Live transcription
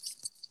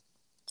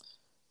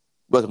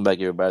Welcome back,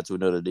 everybody, to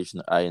another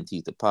edition of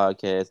INTs, the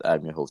podcast.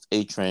 I'm your host,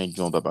 A-Train,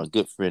 joined by my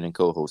good friend and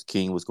co-host,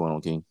 King. What's going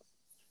on, King?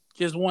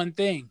 Just one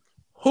thing.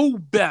 Who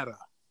better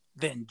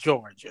than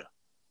Georgia?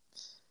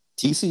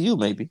 TCU,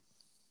 maybe.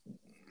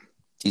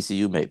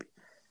 TCU, maybe.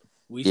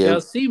 We Yeah,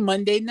 shall see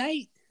Monday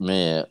night.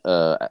 man.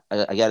 I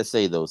got to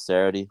say, though,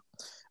 Saturday,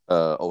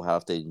 Ohio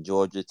State and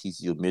Georgia,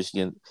 TCU,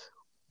 Michigan.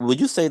 Would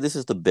you say this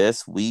is the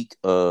best week?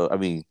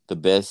 The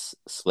best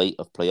slate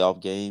of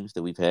playoff games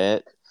that we've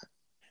had?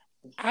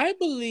 I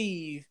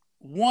believe,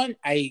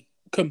 I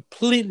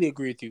completely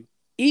agree with you.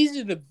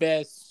 Easily the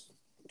best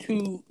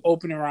two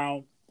opening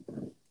round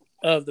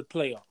of the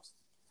playoffs.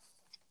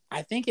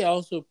 I think it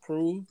also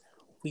proved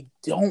we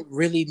don't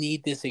really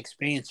need this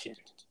expansion.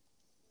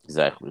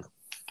 Exactly.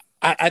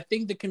 I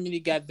think the committee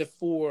got the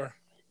four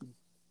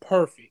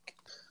perfect.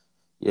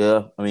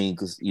 Yeah,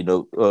 because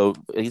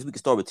I guess we can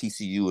start with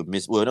TCU and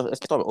Miss. Well, no,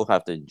 let's start with Ohio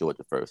State and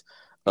Georgia first.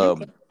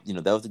 Okay.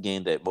 That was the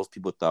game that most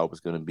people thought was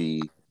going to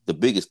be the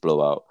biggest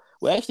blowout.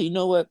 Well, actually, you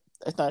know what?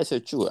 That's not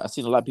necessarily true. I've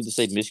seen a lot of people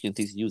say Michigan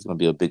TCU is going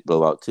to be a big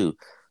blowout too,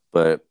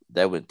 but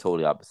that went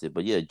totally opposite.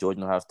 But yeah, Georgia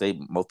and Ohio State.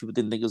 Most people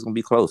didn't think it was going to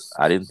be close.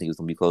 I didn't think it was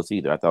going to be close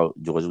either. I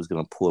thought Georgia was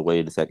going to pull away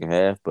in the second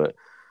half, but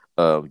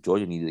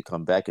Georgia needed to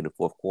come back in the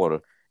fourth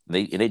quarter. And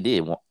they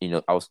did.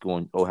 I was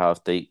going Ohio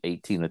State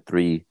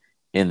 18-3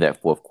 in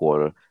that fourth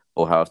quarter.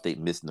 Ohio State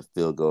missing the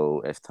field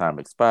goal as time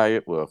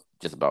expired. Well,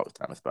 just about as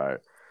time expired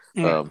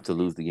Right. to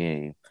lose the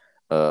game.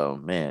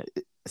 Man,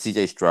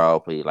 CJ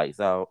Stroud played lights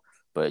out,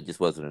 but it just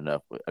wasn't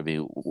enough. I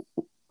mean,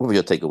 what were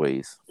your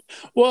takeaways?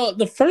 Well,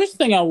 the first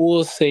thing I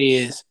will say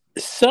is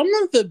some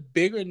of the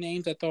bigger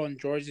names I thought in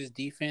Georgia's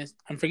defense,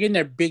 I'm forgetting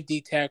their big D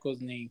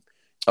tackle's name.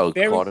 Oh,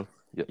 Ferris, Carter.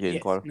 Yeah,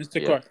 yes, Carter.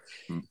 Mr. Yeah. Carter.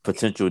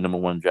 Potential number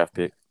one draft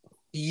pick.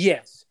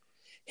 Yes.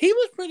 He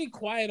was pretty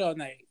quiet all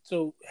night.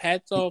 So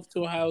hats off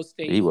to Ohio He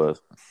State.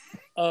 was.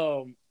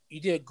 You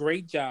did a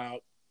great job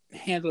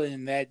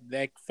handling that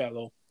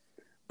fellow.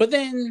 But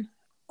then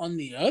on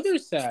the other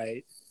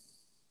side,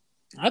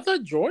 I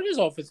thought Georgia's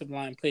offensive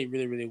line played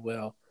really, really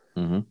well.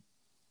 Mm-hmm.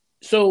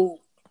 So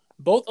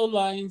both O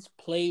lines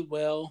played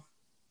well.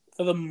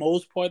 For the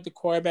most part, the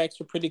quarterbacks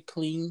were pretty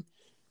clean.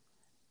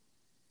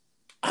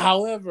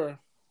 However,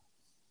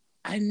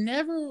 I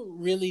never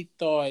really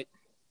thought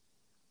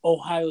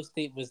Ohio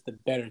State was the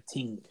better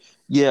team.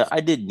 Yeah,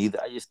 I didn't either.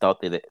 I just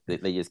thought that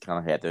they just kind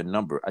of had their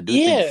number. I do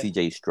think Yeah.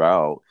 C.J.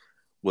 Stroud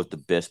was the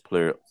best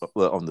player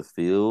on the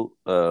field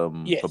for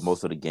Yes.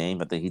 most of the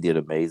game. I think he did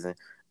amazing.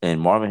 And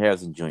Marvin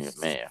Harrison Jr.,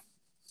 man,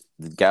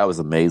 the guy was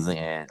amazing.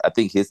 And I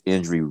think his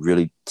injury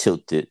really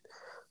tilted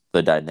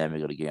the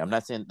dynamic of the game. I'm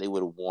not saying they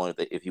would have won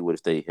if he would have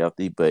stayed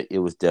healthy, but it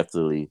was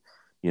definitely,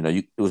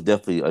 it was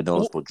definitely a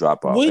noticeable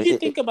drop off. What did you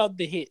think about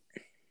the hit?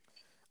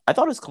 I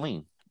thought it was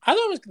clean. I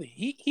thought it was clean.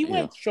 He Yeah.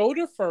 went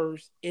shoulder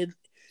first.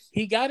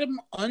 He got him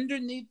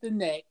underneath the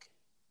neck.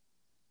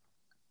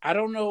 I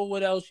don't know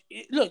what else.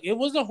 Look, it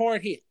was a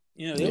hard hit.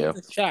 It Yeah.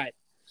 was a shot.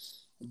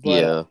 But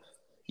Yeah.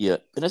 Yeah,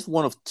 and that's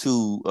one of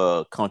two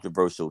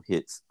controversial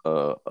hits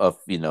of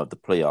the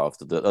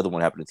playoffs. The other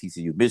one happened in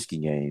TCU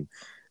Michigan game,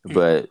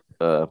 but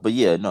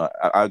yeah, no,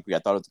 I agree. I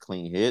thought it was a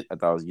clean hit. I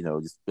thought it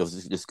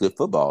was just good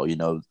football.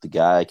 The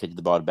guy catches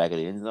the ball at the back of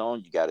the end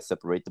zone. You got to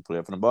separate the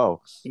player from the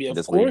ball. yeah, And of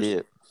that's what he course.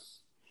 did.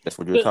 That's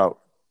what you're Look,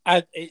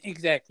 taught.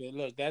 exactly.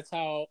 Look, that's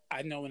how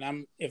I know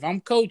if I'm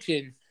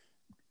coaching.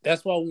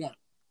 That's what I want.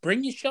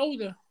 Bring your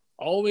shoulder.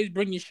 Always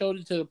bring your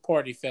shoulder to the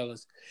party,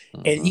 fellas.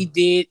 And he Mm-hmm.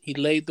 did. He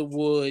laid the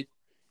wood.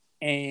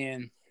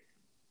 And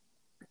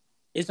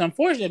it's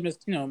unfortunate,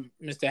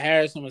 Mr.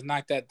 Harrison was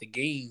knocked out the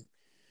game,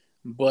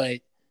 but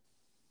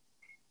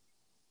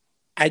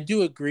I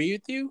do agree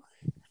with you.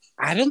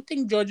 I don't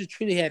think Georgia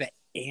truly had an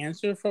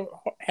answer for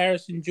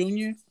Harrison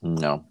Jr.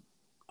 No,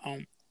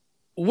 Um,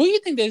 what do you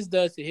think this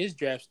does to his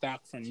draft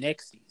stock for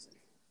next season?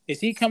 Is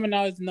he coming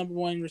out as the number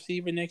one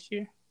receiver next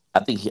year? I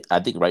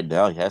think right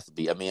now he has to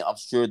be. I mean, I'm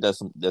sure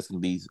that's gonna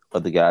be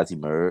other guys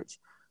emerge,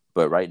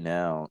 but right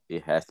now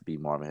it has to be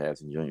Marvin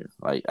Harrison Jr.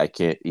 Like I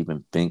can't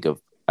even think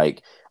of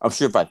like I'm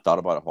sure if I thought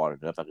about it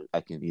hard enough,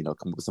 I can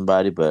come up with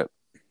somebody, but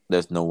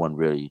there's no one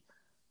really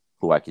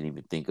who I can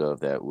even think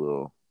of that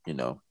will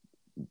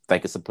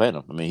think it's a plan.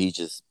 I mean, he's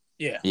just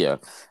Yeah. yeah.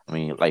 I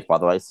mean, like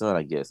father like son,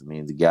 I guess. I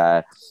mean, the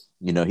guy,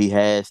 he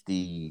has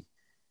the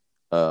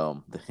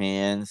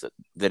hands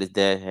that his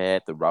dad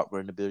had, the route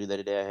running ability that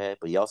his dad had,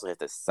 but he also has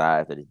the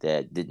size that his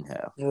dad didn't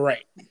have.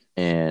 Right.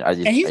 And I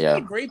And just, he's yeah,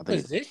 got I great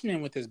think,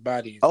 positioning with his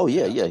body as oh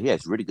yeah, well. yeah, he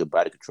has really good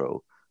body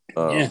control.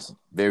 Yes.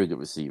 Very good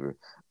receiver.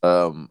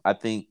 I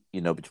think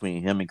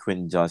between him and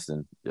Quentin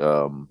Johnston,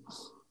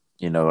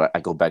 I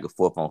go back and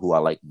forth on who I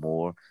like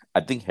more. I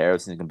think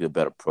Harrison is gonna be a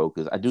better pro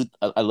because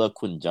I love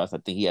Quentin Johnson.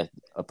 I think he has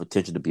a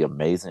potential to be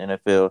amazing in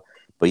NFL,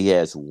 but he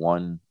has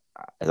one,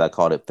 as I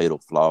call it, fatal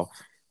flaw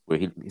where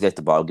he lets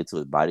the ball get to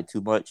his body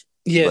too much.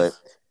 But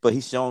Yes. but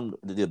he's shown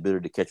the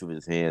ability to catch with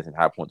his hands and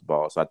high point the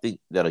ball. So I think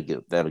that'll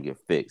get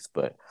fixed.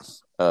 But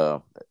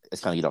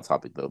it's kind of get off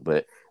topic though.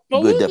 But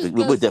Well, we'll definitely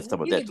talk about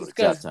we that can during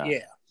draft discuss. time.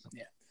 Yeah.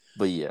 Yeah.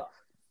 But yeah,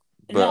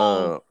 but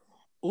Now,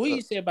 what do uh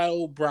you say about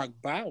old Brock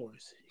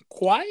Bowers?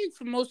 quiet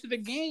for most of the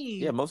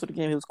Yeah, game, most of the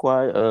game he was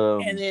quiet.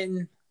 and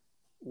then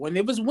when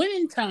it was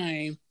winning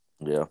time,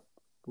 Yeah,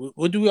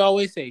 what do we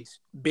always say?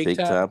 Big big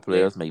time time player.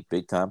 players make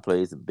big time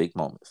plays in big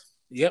moments.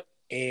 Yep.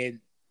 And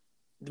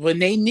when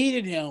they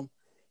needed him,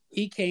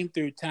 he came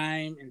through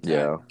time and time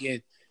Yeah.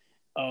 again.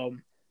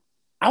 Um,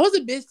 I was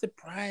a bit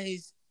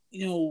surprised.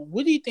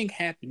 What do you think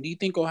happened? Do you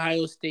think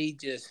Ohio State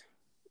just,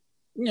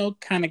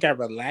 kind of got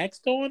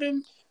relaxed on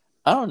him?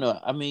 I don't know.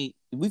 I mean,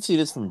 we've seen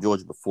this from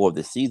Georgia before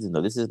this season,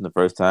 though. This isn't the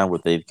first time where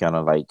they've kind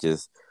of like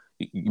just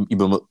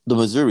the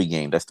Missouri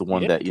game. That's the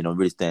one Yep. that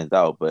really stands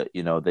out. But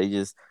they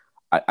just,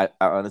 I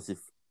honestly,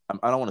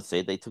 I don't want to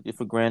say they took it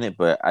for granted,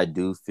 but I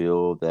do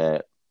feel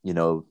that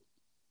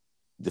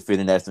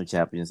defending national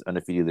champions,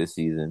 undefeated this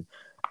season.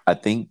 I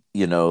think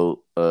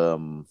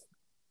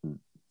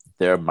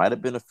there might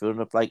have been a feeling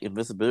of like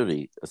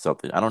invincibility or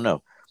something. I don't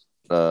know.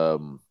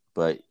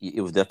 But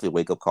it was definitely a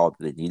wake up call that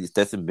they needed.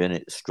 Stetson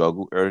Bennett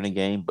struggled early in the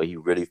game, but he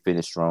really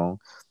finished strong.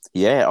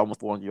 He had almost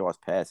 400 yards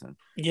passing.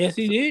 Yes,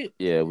 he So, did.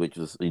 yeah, which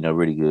was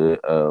really good.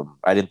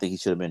 I didn't think he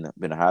should have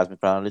been a Heisman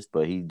finalist,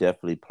 but he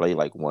definitely played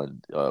like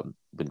one. When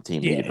the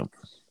team needed Yeah. him.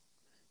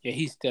 Yeah,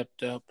 he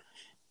stepped up.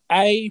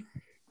 I,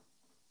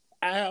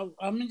 I'm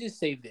gonna just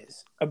say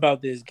this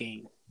about this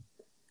game.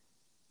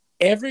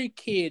 Every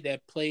kid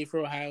that played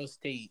for Ohio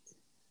State,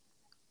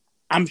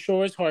 I'm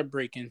sure it's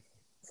heartbreaking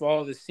for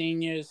all the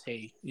seniors.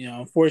 Hey,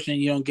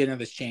 unfortunately, you don't get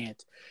another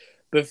chance.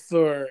 But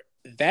for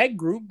that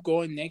group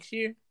going next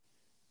year,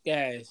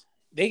 guys,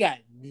 they got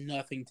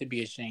nothing to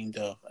be ashamed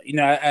of.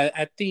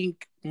 I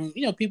think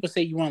people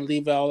say you want to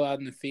leave it all out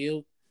in the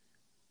field.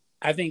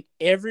 I think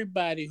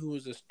everybody who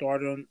was a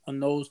starter on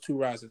those two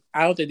rosters,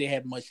 I don't think they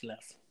had much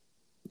left.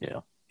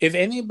 Yeah, If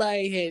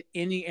anybody had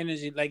any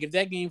energy, like if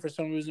that game for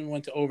some reason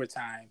went to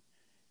overtime,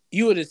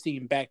 you would have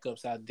seen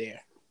backups out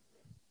there.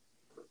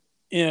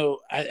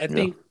 I yeah,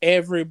 think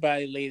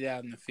everybody laid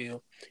out in the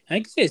field. And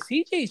like I said,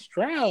 CJ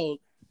Stroud,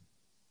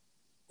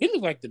 he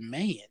looked like the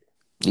man.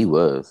 he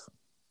was.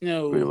 You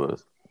Really know,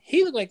 was.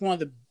 he looked like one of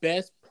the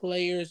best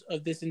players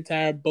of this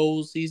entire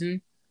bowl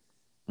season.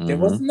 There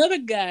was Mm-hmm. another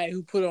guy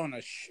who put on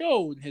a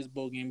show in his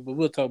bowl game, but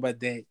we'll talk about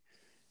that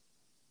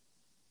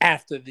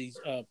after these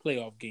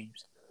playoff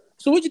games.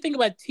 So, what do you think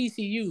about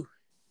TCU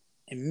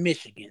and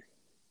Michigan?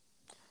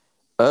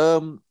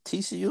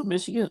 TCU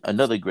Michigan,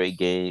 another great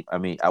game. I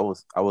mean, I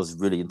was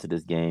really into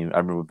this game. I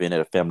remember being at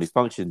a family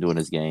function doing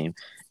this game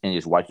and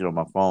just watching it on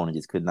my phone and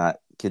just could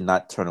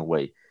not turn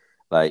away.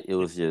 Like it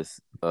was just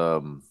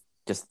an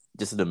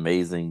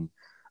amazing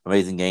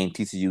game.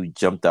 TCU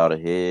jumped out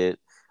ahead.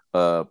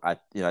 I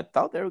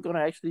thought they were gonna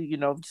actually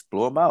just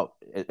blow them out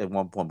at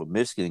one point, but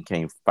Michigan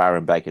came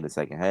firing back in the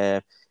second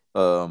half.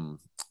 Um,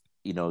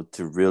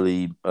 to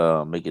really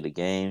make it a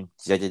game.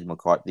 JJ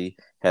McCarthy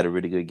had a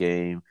really good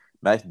game.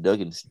 Max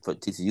Duggan for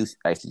TCU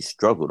actually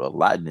struggled a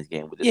lot in this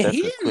game, with the Yeah, he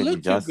exception of didn't Quentin look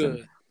too Johnson.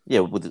 good. Yeah,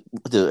 with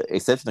the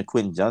exception of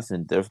Quentin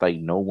Johnson, there's like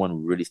no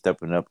one really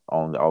stepping up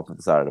on the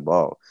offensive side of the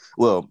ball.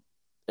 Well,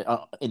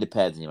 in the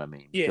passing game, I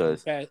mean, Yeah, in the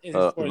because past, as the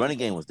far as the running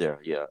pass. game was there.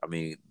 Yeah, I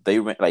mean they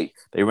ran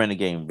the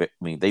game. I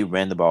mean they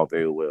ran the ball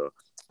very well.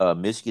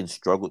 Michigan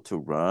struggled to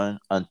run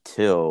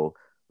until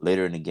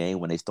later in the game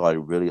when they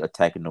started really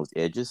attacking those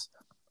edges.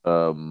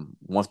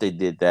 Once they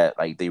did that,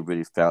 like they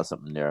really found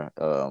something there.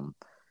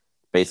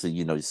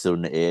 Basically, just sit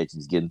on the edge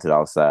and just get into the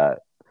outside.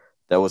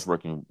 That was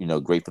working,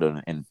 great for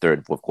them in the third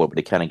and fourth quarter, but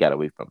they kind of got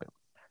away from it.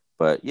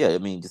 But yeah, I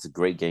mean, just a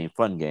great game,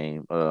 fun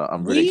game.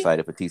 I'm really We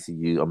excited for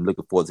TCU. I'm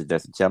looking forward to the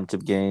national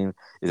championship game.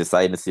 It's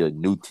exciting to see a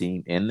new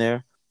team in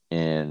there.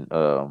 And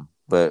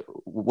but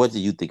what do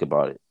you think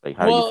about it? Like,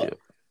 how do you well, feel?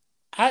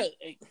 I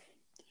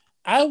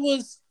I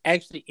was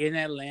actually in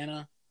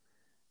Atlanta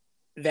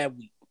that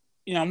week.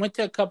 I went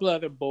to a couple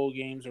other bowl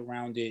games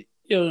around it,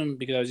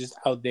 because I was just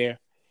out there.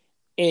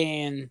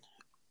 And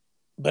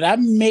but I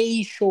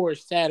made sure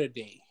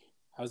Saturday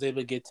I was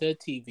able to get to a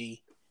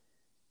TV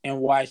and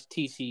watch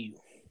TCU.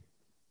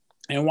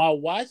 And while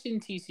watching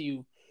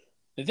TCU,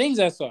 the things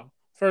I saw,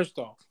 first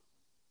off,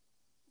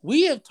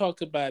 we have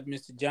talked about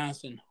Mr.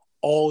 Johnson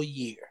all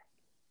year.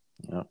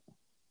 Yeah,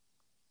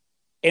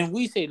 And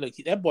we say, look,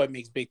 that boy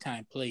makes big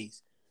time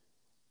plays.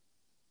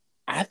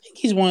 I think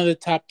he's one of the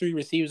top three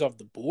receivers off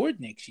the board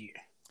next year.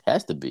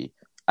 has to be.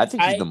 I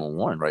think he's I number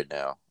one right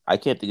now. I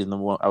can't think of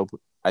number one.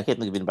 I can't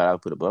think of anybody I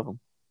would put above him.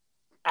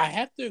 I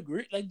have to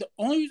agree. Like the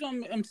only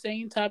reason I'm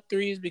saying top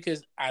three is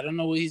because I don't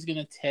know what he's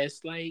gonna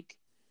test like.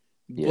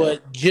 Yeah,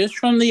 But just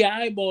from the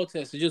eyeball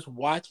test, just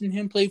watching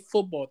him play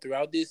football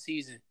throughout this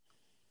season,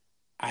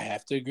 I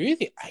have to agree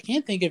with you. I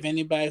can't think of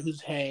anybody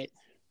who's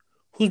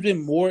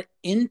been more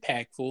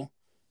impactful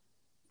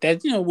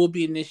that will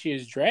be in this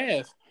year's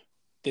draft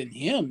than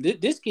him.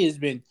 This kid's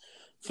been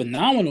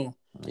phenomenal,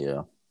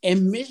 yeah,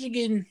 and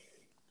Michigan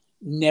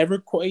never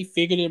quite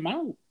figured him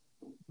out.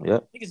 yeah.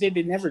 Like I said,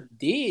 they never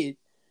did.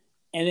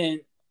 And then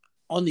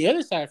on the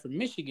other side for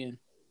Michigan,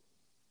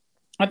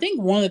 I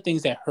think one of the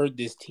things that hurt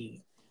this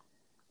team,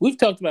 we've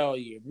talked about all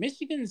year,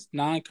 Michigan's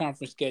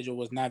non-conference schedule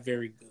was not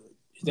very good.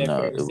 Is that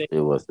No, fair to say?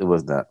 it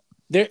was not.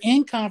 Their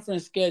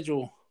in-conference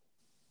schedule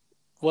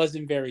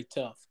wasn't very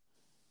tough.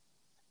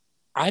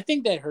 I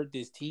think that hurt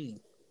this team.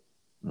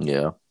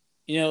 Yeah.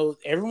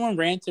 Everyone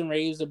rants and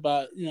raves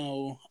about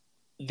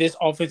this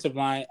offensive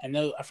line. I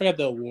know I forgot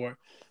the award,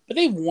 but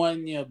they've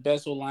won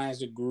best O line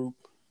as a group.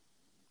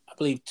 I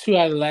believe 2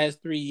 out of the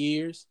last 3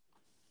 years,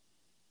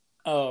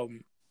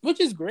 which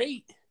is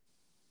great.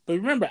 But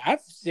remember,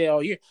 I've said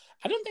all year,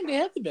 I don't think they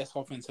have the best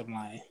offensive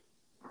line.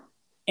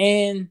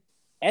 And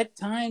at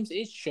times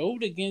it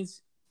showed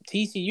against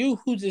TCU,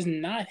 who does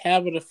not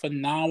have a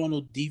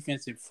phenomenal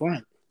defensive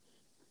front.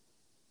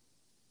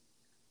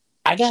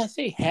 I gotta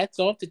say, hats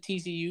off to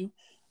TCU.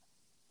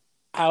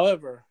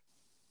 However,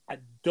 I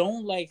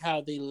don't like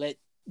how they let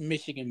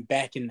Michigan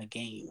back in the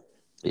game.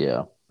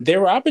 Yeah.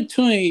 There were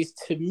opportunities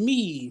to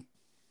me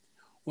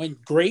when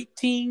great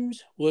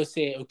teams will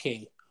say,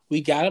 okay,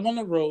 we got them on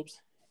the ropes.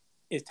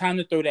 It's time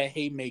to throw that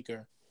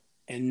haymaker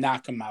and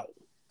knock them out.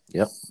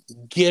 Yep.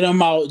 Get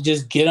them out.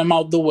 Just get them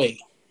out the way.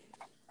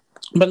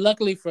 But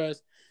luckily for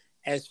us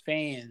as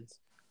fans,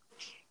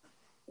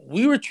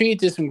 we were treated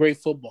to some great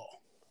football.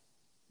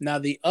 Now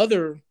the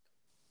other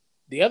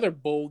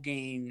bowl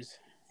games,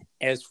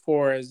 as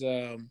far as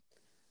the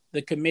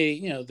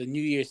committee, the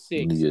New Year's New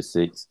Six, Year's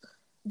Six.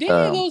 did any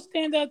of Um. those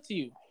stand out to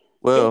you? The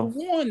Well,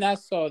 one I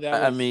saw that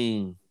I was,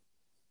 mean,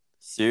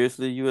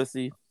 seriously,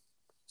 USC.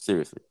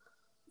 Seriously.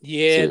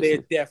 yeah, they're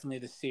Seriously. definitely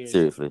the serious one.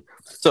 Seriously.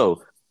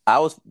 So I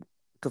was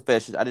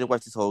confession. I didn't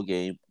watch this whole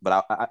game,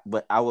 but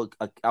I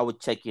would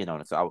check in on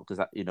it. So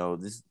because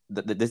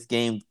this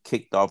game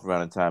kicked off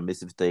around the time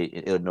Mississippi State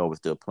and Illinois were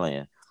still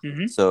playing.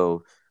 Mm-hmm.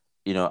 So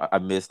I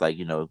missed some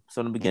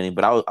in the beginning,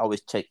 but I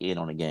always check in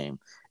on the game.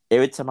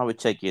 Every time I would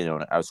check in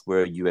on it, I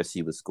swear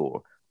USC would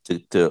score. To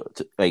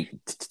make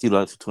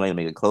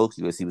it close,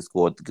 USC would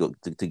score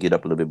to get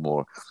up a little bit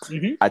more.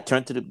 Mm-hmm. I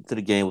turned to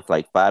the game with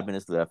like 5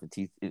 minutes left, and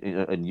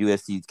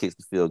USC kicks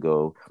the field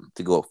goal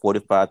to go up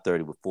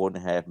 45-30 with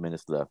 4.5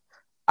 minutes left.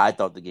 I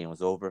thought the game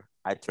was over.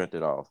 I turned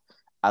it off.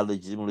 I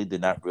legitimately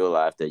did not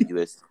realize that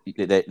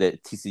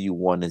that TCU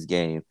won this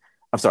game.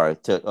 I'm sorry,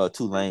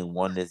 Tulane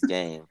won this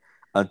game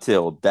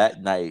until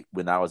that night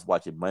when I was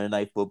watching Monday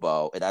Night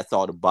Football and I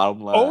saw the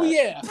bottom Oh line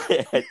yeah,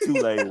 that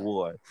Tulane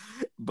won.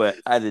 But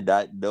I did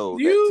not know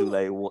that you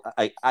Tulane won.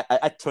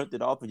 I turned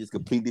it off and just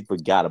completely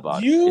forgot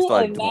about it and you are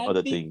started doing not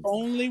other the things.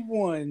 only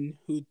one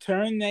who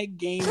turned that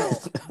game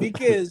off,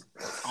 because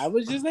I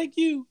was just like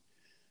you.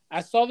 I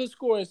saw the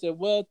score and said,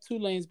 "Well,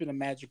 Tulane's been a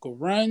magical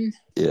run.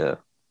 Yeah.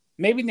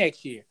 Maybe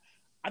next year."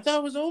 I thought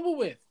it was over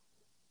with.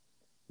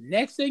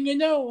 Next thing you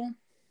know,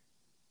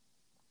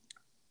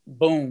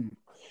 boom.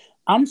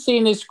 I'm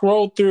seeing this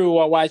scroll through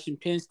while watching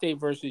Penn State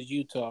versus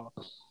Utah.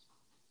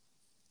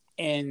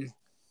 And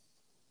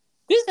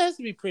this has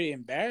to be pretty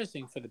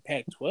embarrassing for the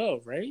Pac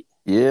 12, right?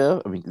 Yeah,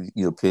 I mean,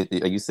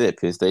 like you said,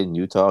 Penn State and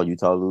Utah.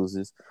 Utah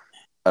loses.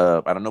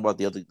 I don't know about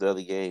the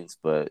other games,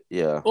 but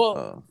yeah.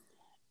 Well,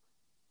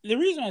 the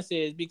reason I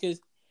say is because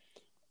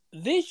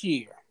this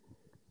year,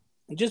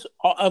 just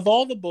of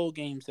all the bowl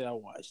games that I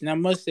watched, and I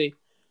must say,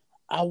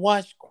 I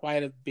watched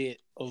quite a bit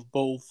of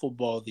bowl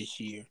football this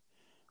year.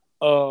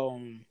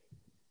 Um,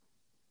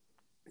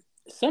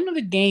 some of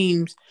the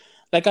games,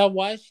 like I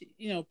watched,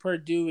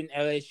 Purdue and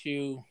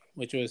LSU,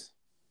 which was,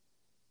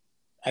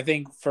 I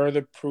think,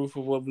 further proof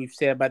of what we've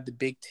said about the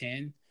Big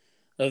Ten,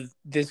 of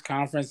this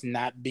conference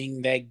not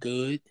being that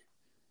good.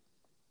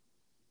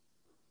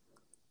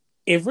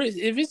 If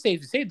it's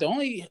safe to say, the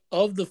only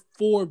of the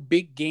four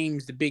big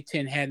games the Big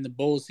Ten had in the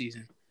bowl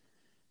season,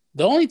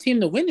 the only team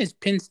to win is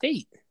Penn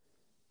State.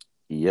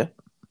 Yeah.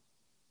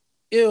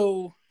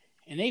 Ew,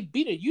 and they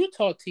beat a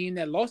Utah team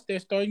that lost their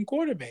starting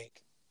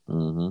quarterback.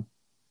 Mm-hmm.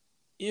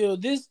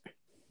 This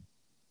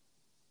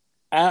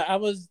I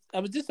was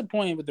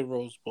disappointed with the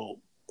Rose Bowl.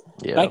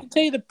 But I Yeah. can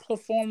tell you the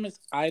performance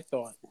I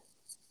thought.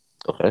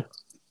 Okay.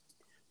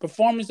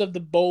 Performance of the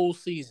bowl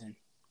season.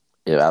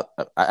 Yeah,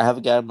 I have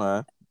a guy in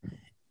mind.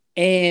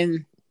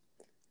 And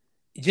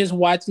just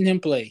watching him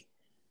play.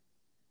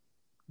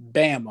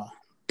 Bama,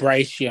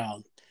 Bryce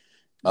Young.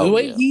 The Oh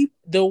way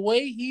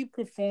yeah, he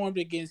performed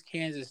against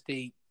Kansas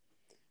State,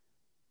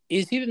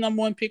 is he the number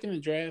one pick in the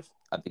draft?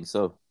 I think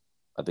so.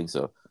 I think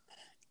so.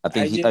 I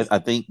think I he. I, just I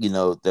think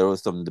there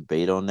was some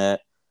debate on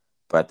that,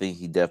 but I think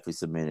he definitely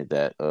cemented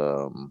that.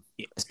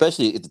 yeah,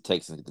 Especially if the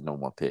Texans get the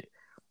number one pick,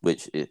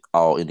 which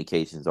all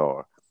indications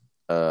are.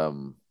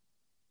 Um,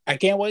 I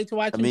can't wait to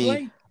watch I him mean,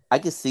 play. I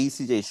could see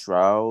CJ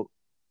Stroud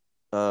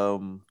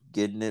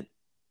getting it,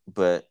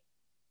 but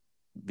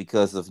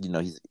because of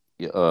he's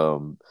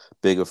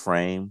bigger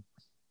frame,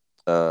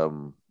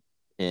 um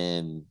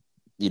and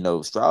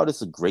Stroud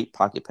is a great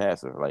pocket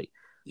passer. Like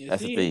Yes,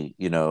 that's the he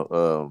is.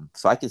 thing.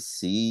 So I could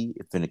see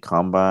if in the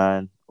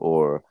combine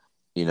or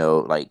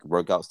like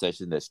workout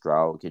session that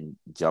Stroud can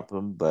jump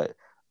him, but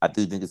I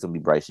do think it's gonna be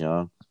Bryce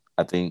Young.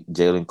 I think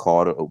Jalen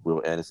Carter or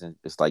Will Anderson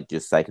is like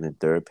just second and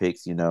third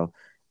picks.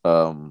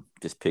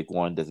 Just pick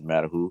one, doesn't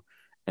matter who.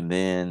 And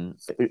then,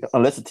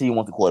 unless the team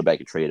wants the quarterback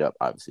to trade up,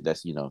 obviously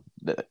that's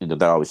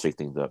that always shakes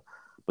things up.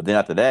 But then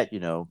after that,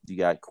 you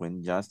got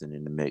Quentin Johnston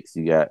in the mix.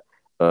 You got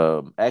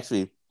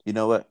actually, you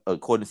know what?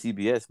 According to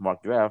CBS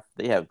Mark Draft,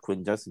 they have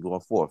Quentin Johnston going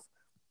fourth.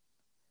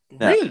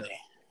 Now Really?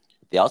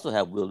 they also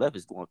have Will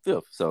Levis going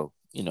fifth, so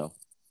you know.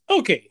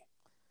 Okay.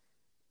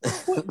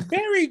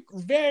 Very,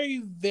 very,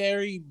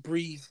 very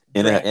brief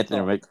And draft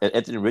talk.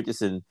 Anthony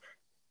Richardson,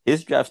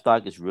 his draft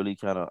stock is really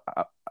kind of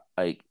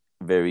like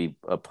very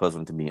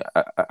puzzling to me.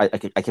 I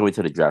can't wait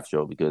till the draft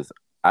show because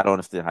I don't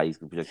understand how he's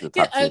projected to the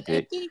Yeah, top 10 I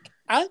pick. think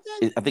I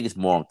got I think it's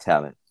more on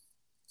talent.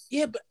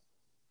 yeah, but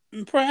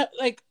perhaps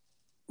like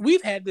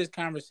we've had this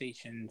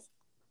conversation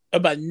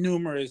about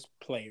numerous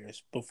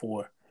players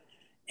before,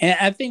 and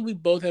I think we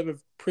both have a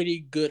pretty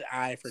good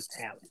eye for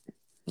talent.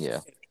 Yeah.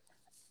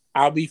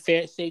 I'll be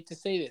safe to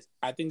say this.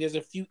 I think there's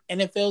a few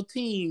NFL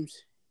teams.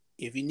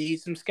 If you need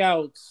some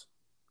scouts,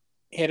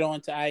 head on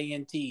to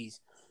INTs.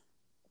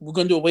 We're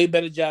gonna do a way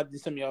better job than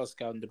some of y'all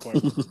scouting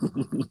department.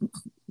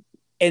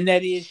 And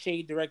that is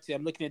shade directed.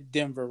 I'm looking at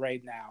Denver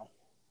right now.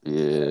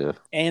 Yeah.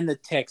 And the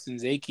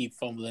Texans. They keep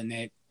fumbling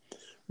that.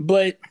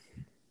 But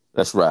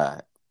That's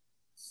right.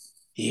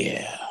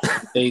 yeah.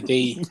 They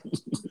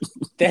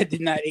that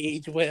did not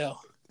age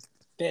well.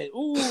 That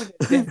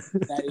definitely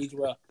did not age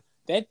well.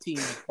 That team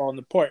is falling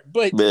apart.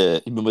 But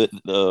Man, you remember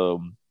the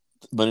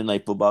Monday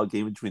Night Football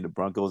game between the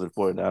Broncos and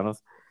 49ers?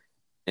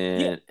 yeah,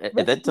 And at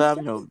right. that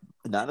time, the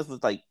Niners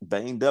was like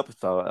banged up.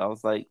 So I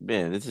was like,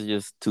 man, this is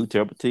just two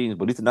terrible teams.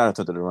 But at least the Niners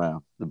turned it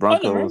around. The Oh no,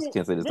 Broncos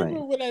can't say the remember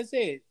same. what I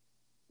said.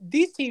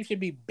 These teams should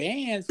be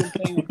banned from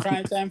playing in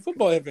primetime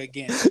football ever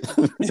again.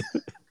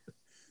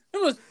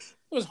 It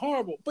was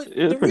horrible. But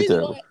It was pretty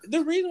terrible.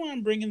 the reason why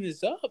I'm bringing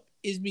this up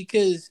is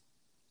because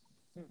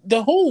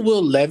the whole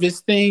Will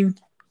Levis thing,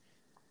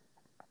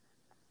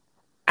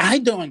 I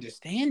don't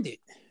understand it.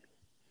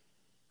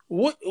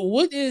 What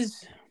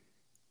is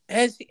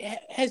has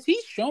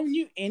he shown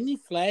you any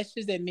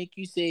flashes that make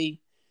you say,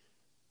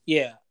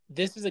 yeah,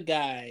 this is a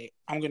guy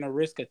I'm gonna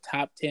risk a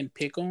top 10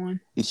 pick on?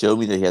 He showed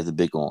me that he has a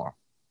big arm.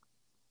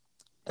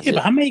 That's Yeah, but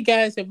it. how many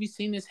guys have we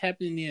seen this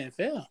happen in the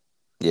NFL?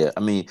 Yeah, I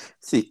mean,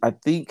 see, I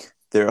think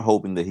they're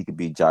hoping that he could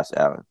be Josh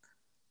Allen.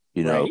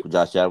 Right?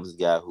 Josh Allen was a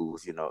guy who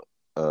was,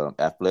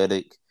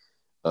 athletic,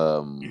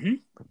 um, Hmm.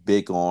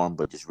 big arm,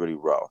 but just really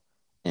raw.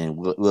 And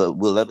Will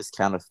Levis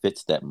kind of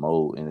fits that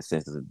mold in the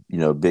sense of,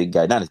 big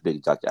guy, not as big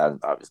as Josh Allen,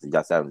 obviously.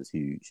 Josh Allen is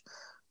huge,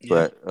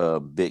 Yeah.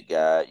 but big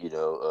guy,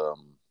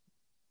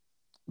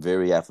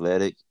 very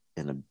athletic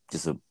and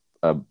just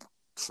a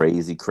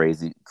crazy,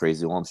 crazy,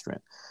 crazy arm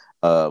strength.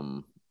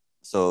 Um,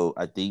 so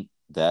I think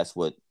that's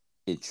what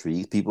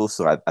intrigues people.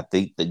 So I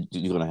think that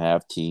you're gonna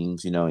have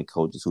teams, and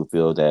coaches who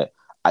feel that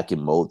I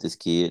can mold this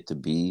kid to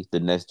be the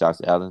next Josh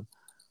Allen,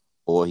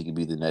 or he could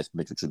be the next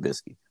Mitchell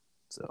Trubisky.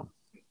 So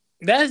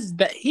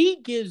That he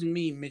gives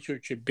me Mitchell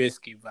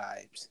Trubisky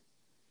vibes.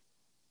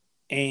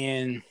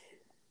 And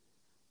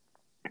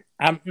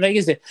I'm like I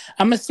said,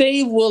 I'm gonna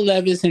save Will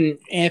Levis and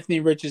Anthony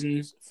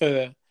Richardson for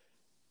the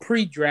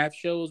pre-draft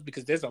shows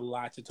because there's a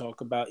lot to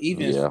talk about.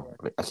 Even as yeah,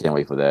 far I can't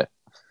wait for that.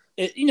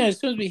 as soon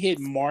as we hit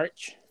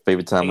March,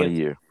 Favorite I time of the guess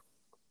year.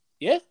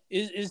 yeah,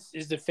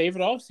 is the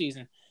favorite off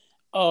season.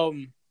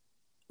 Um,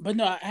 but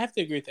no, I have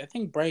to agree with that. I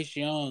think Bryce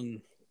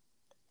Young.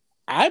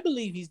 I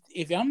believe he's.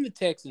 If I'm the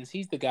Texans,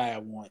 he's the guy I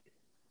want.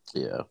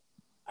 Yeah,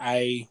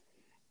 I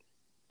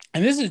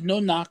and this is no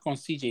knock on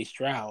C.J.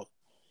 Stroud.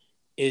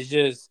 It's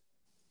just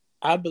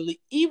I believe,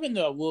 even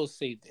though I will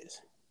say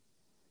this,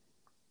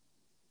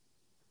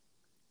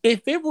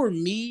 if it were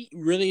me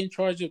really in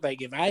charge of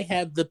like if I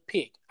have the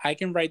pick, I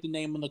can write the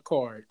name on the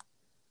card.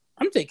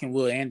 I'm taking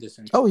Will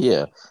Anderson. oh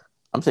yeah,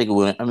 I'm taking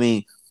Will. I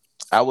mean,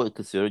 I would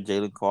consider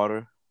Jalen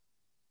Carter.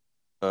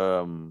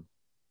 Um,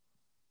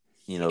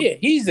 Yeah,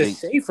 he's a big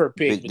safer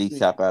pick big D between.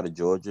 top out of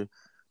Georgia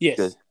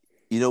because Yes.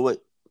 you know what?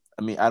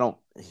 I mean, I don't.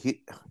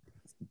 He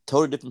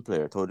totally different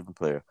player, totally different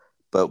player.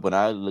 But when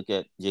I look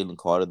at Jalen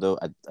Carter, though,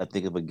 I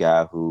think of a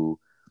guy who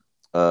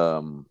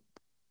um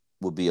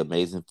would be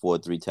amazing for a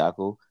three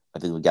tackle. I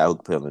think of a guy who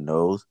can play on the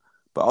nose,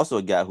 but also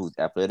a guy who's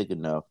athletic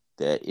enough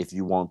that if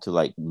you want to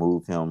like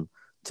move him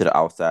to the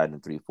outside in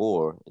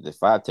 3-4, the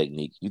five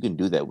technique, you can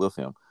do that with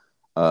him.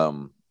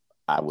 Um,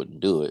 I wouldn't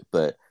do it,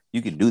 but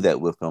you can do that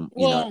with him,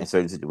 in Well,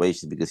 certain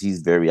situations because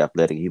he's very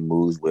athletic. He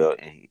moves well,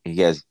 and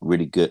he has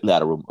really good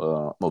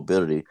lateral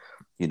mobility.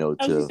 I was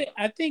gonna To say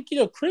I think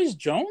Chris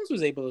Jones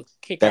was able to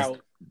kick that's out.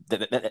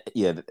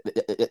 yeah,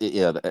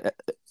 yeah.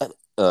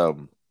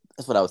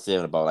 That's what I was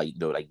saying about like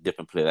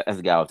different players. That's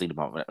the guy I was thinking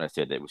about when I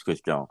said that was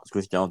Chris Jones.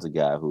 Chris Jones, is a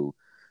guy who,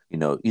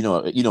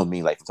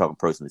 me like talking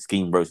personally,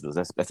 scheme versatile.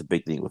 That's a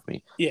big thing with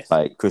me. Yes,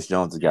 Like Chris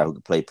Jones, is a guy who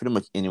can play pretty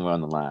much anywhere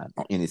on the line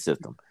on any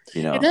system.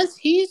 and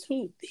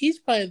he's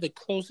probably the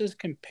closest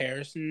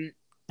comparison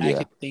I Yeah,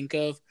 could think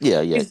of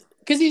yeah, yeah.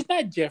 because he's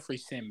not Jeffrey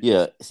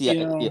Yeah, Simmons. see,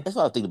 yeah, that's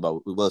what I was thinking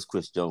about. It was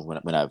Chris Jones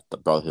when I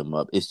brought him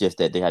up. It's just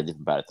that they had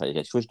different body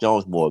types. Chris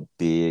Jones more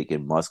big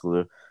and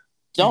muscular.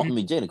 I Hmm.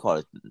 mean, Jalen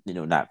Carter,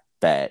 not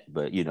fat,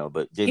 but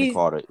Jalen He's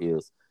Carter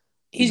is,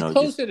 he's just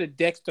closer to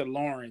Dexter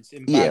Lawrence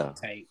in body yeah,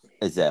 type.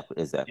 exactly,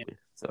 Yeah, exactly.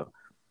 So,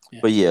 yeah.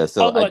 but yeah,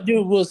 so Although I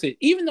do will say,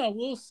 even though I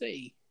will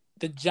say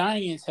the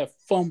Giants have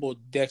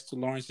fumbled Dexter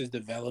Lawrence's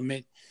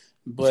development,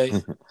 but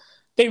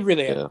they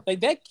really have. yeah,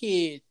 Like that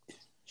kid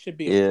should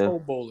be a yeah, Pro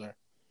Bowler.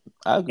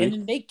 I And agree.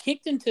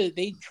 then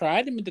they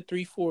tried him at the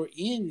 3-4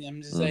 in.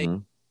 I'm just like, Hmm.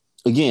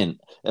 Again,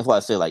 that's why I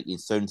say like in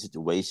certain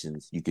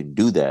situations you can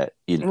do that.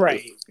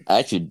 right,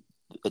 Actually,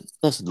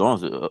 that's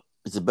long as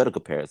it's a better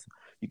comparison.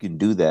 You can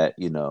do that,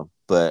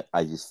 But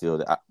I just feel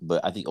that.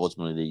 But I think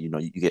ultimately, you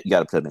got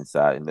to put them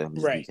inside and let them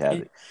just right. wreak And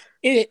havoc.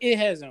 it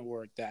hasn't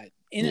worked out.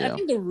 And I Yeah.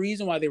 think the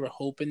reason why they were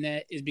hoping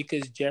that is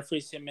because Jeffrey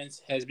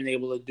Simmons has been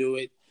able to do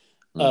it.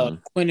 Hmm.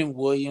 Quentin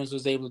Williams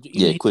was able to,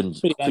 even Yeah, he's Quentin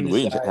pretty Quentin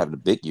Williams undersized. having a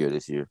big year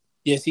this year.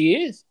 Yes, he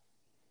is.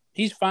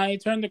 He's finally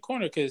turned the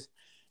corner because,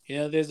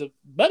 there's a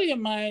buddy of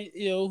mine,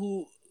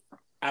 who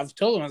I've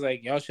told him, I was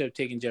like, y'all should have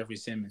taken Jeffrey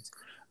Simmons.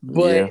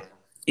 But Yeah,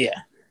 yeah.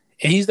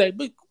 And he's like,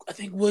 but I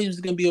think Williams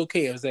is gonna be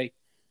okay. I was like,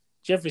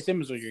 Jeffrey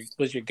Simmons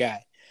was your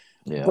guy.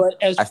 yeah. But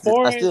as I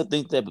far still as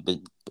think that,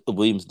 but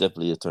Williams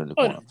definitely has turned the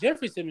oh no, corner.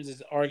 Jeffrey Simmons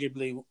is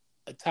arguably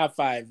a top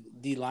 5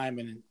 D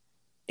lineman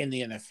in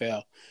the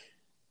NFL.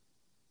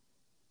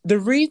 The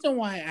reason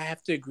why I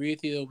have to agree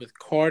with you though, with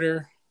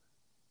Carter,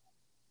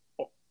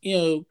 you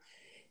know,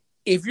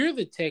 if you're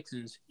the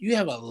Texans, you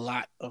have a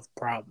lot of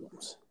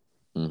problems.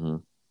 Hmm.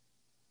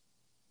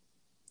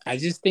 I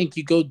just think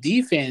you go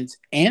defense.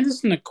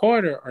 Anderson and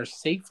Carter are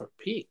safer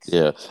picks.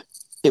 Yeah,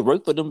 it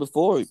worked for them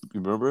before. You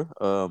remember?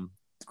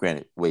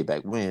 Granted, way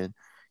back when,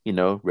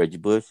 Reggie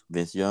Bush,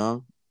 Vince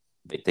Young,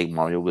 they take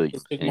Mario They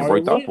Williams, took and it Mario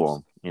worked out for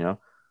Williams. them.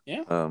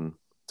 Yeah. They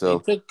So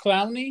took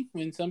Clowney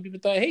when some people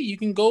thought, hey, you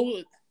can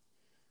go.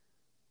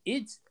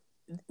 It's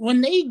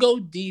when they go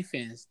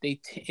defense,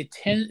 it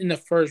tends in the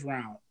first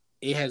round.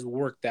 It has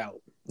worked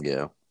out.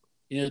 yeah,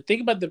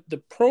 Think about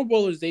the Pro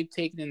Bowlers they've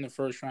taken in the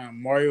first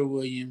round: Mario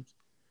Williams,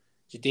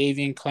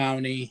 Jadavian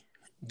Clowney,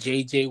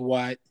 J.J.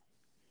 Watt.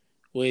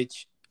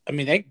 Which I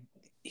mean, that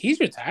he's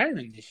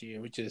retiring this year,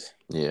 which is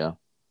yeah,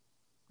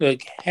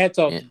 like hats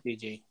off yeah, to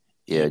J.J.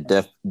 yeah.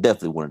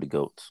 Definitely one of the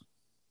goats.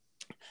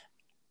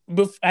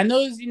 But I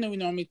know we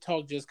normally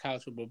talk just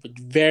college football, but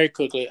very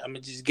quickly, I'm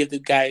gonna just give the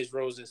guys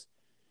roses.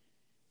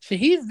 Should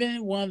he have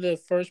been one of the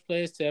first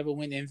players to ever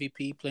win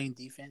MVP playing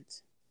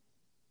defense?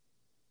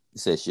 You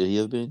said should he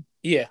have been?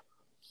 Yeah,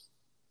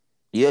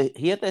 Yeah,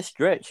 he had that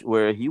stretch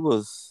where he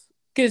was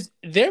because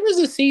there was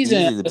a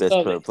season easily the I best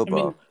saw. player in I mean,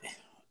 football.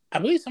 I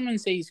believe someone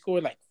said he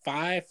scored like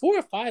 4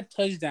 or 5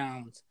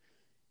 touchdowns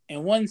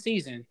in one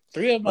season.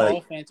 3 of them on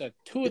Like offense, or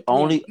 2 or the 3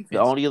 on only the defense.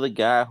 only other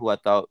guy who I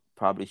thought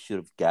probably should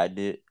have gotten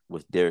it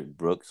was Derek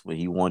Brooks when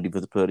he won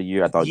Defensive Player of the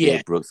Year. I thought Yeah,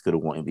 Derek Brooks could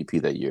have won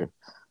MVP that year.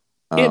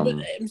 yeah, but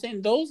Um, I'm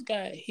saying those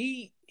guys,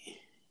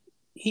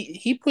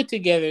 he put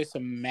together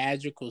some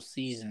magical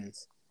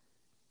seasons,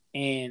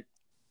 and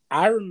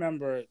I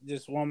remember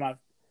just one of my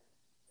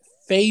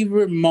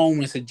favorite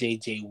moments of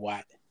J.J.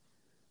 Watt.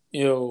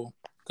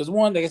 Because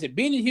one, like I said,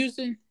 being in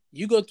Houston,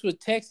 you go to a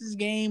Texas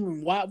game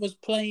and Watt was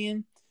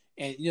playing,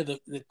 and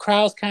the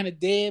crowd's kind of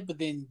dead, but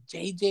then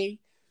JJ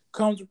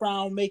comes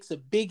around, makes a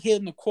big hit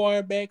on the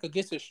quarterback or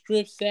gets a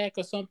strip sack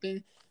or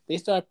something. They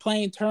start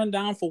playing turn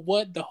down for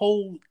what? The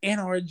whole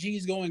NRG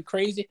is going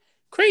crazy.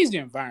 Crazy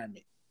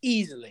environment,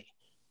 easily.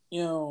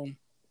 You know,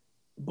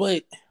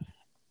 but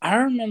I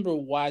remember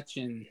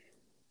watching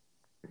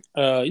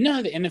you know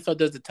how the NFL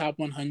does the top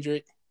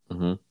 100?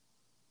 mhm.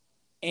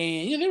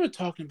 And they were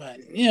talking about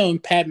it.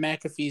 And Pat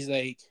McAfee's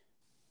like,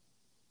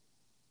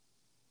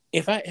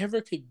 if I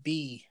ever could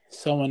be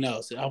someone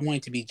else, I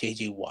want to be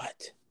JJ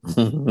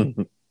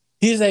Watt.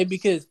 He's like,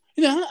 because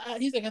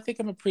he's like, I think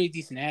I'm a pretty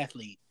decent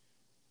athlete,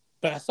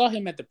 but I saw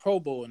him at the Pro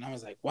Bowl, and I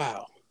was like,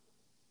 wow,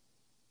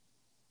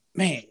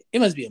 man, it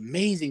must be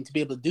amazing to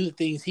be able to do the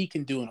things he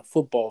can do on a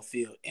football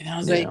field. And I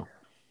was like, Yeah,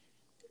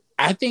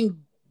 I think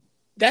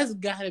that's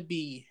got to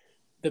be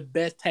the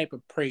best type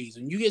of praise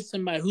when you get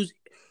somebody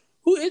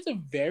who is a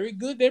very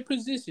good at their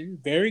position,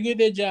 very good at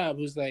their job,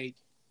 who's like,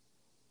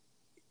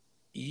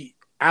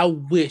 I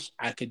wish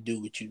I could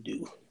do what you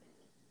do.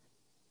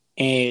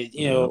 And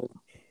yeah,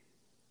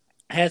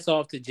 hats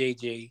off to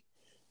JJ.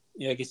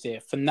 Like I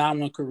said,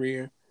 phenomenal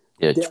career.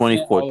 yeah.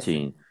 Definite Hall of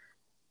 2014. Fame.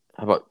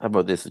 How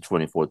about this for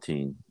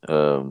 2014?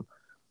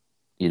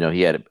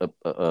 He had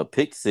a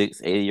pick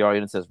six, 80-yard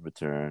interception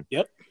return,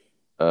 Yep.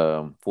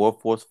 four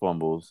forced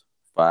fumbles,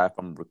 five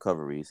fumble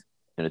recoveries,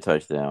 and a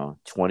touchdown,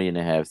 20 and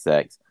a half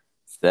sacks,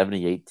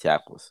 78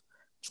 tackles,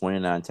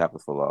 29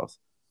 tackles for loss,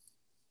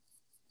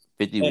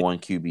 Like, 51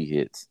 QB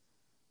hits,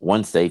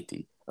 one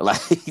safety. Like,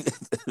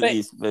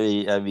 like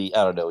I mean,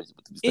 I don't know what to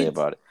say it's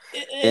about it.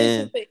 it's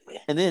And just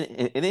like and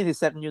then his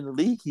 7 year in the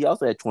league, he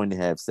also had 20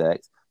 and a half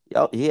sacks.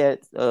 He had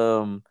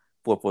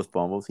four forced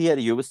fumbles. He had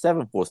a year with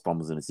seven forced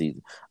fumbles in the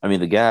season. I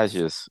mean, the guy's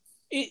just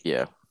it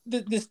yeah.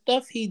 the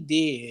stuff he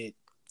did.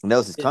 And that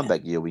was his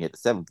comeback year when he had the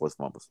seven forced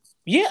fumbles.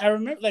 Yeah, I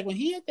remember like when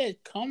he had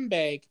that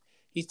comeback,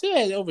 he still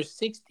had over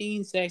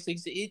 16 sacks.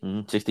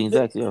 Mm-hmm. 16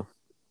 sacks, yeah.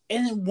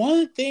 And one of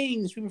the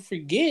things people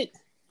forget,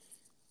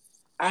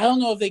 I don't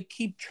know if they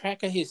keep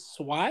track of his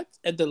SWAT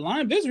at the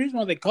line. There's a reason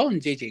why they call him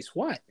JJ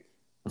SWAT.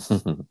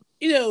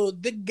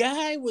 The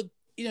guy would,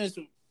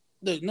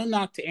 there's no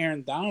knock to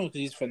Aaron Donald because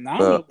he's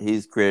phenomenal.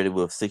 He's credited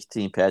with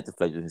 16 pass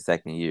deflections in his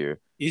second year.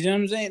 You know what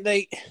I'm saying?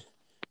 Like,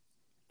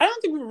 I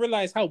don't think we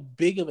realize how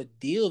big of a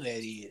deal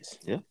that is.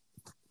 Yeah.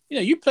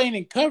 You're playing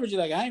in coverage.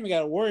 You're like, I ain't even got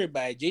to worry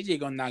about it. JJ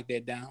gonna knock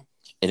that down.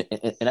 And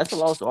that's a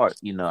lost art.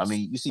 I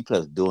mean, you see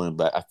players doing,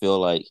 but I feel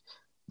like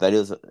that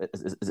is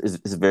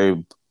a very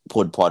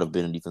important part of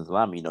being a defensive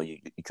lineman. You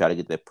try to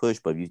get that push,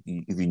 but if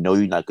you know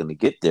you're not going to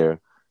get there,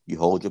 you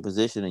hold your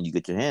position and you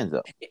get your hands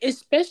up.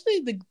 Especially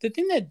the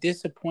thing that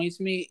disappoints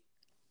me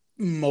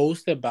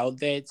most about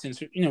that,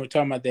 since we're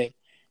talking about that,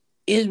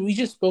 is we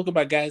just spoke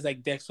about guys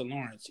like Dexter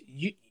Lawrence.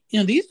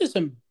 These are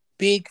some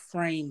big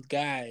framed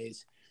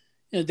guys.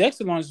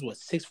 Dexter Lawrence is what,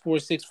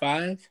 6'4",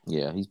 6'5"?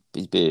 Yeah, he's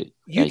big.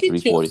 You Like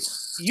get 340,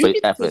 you but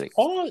get those athletic.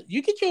 paws.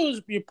 You get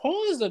your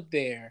paws up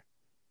there.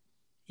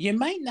 You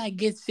might not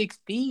get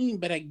 16,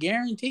 but I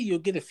guarantee you'll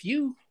get a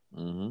few.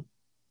 Mm-hmm.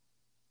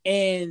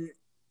 And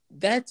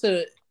that's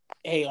on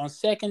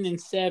 2nd and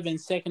 7,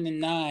 2nd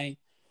and 9,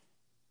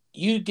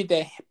 you get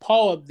that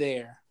paw up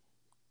there,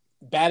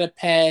 bat a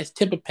pass,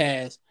 tip a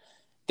pass.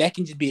 That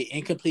can just be an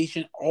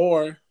incompletion,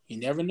 or you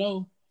never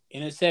know,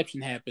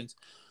 interception happens.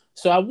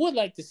 So I would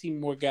like to see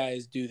more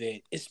guys do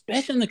that,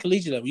 especially on the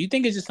collegiate level. You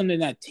think it's just something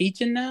they're not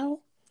teaching now?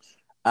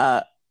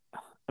 I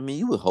mean,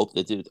 you would hope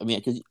that. I mean,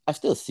 because I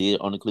still see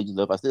it on the collegiate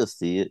level. I still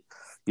see it.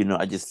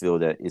 I just feel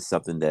that it's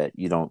something that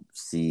you don't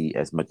see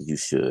as much as you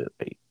should.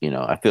 Like,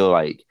 I feel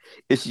like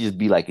it should just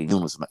be like a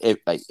unison.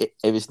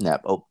 Every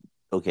snap. Oh,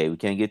 okay, we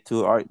can't get to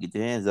it. All right, get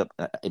your hands up.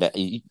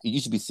 You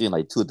should be seeing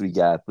like 2 or 3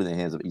 guys putting their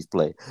hands up each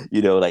play.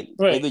 Like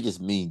Right. maybe it's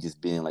just me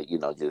just being like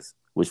just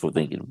wishful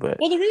thinking. But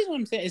Well, the reason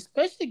I'm saying,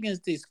 especially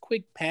against these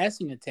quick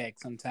passing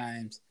attacks,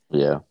 sometimes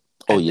yeah,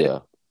 I oh think yeah,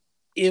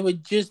 it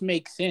would just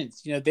make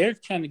sense. They're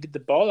trying to get the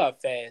ball out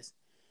fast.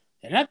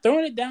 They're not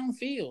throwing it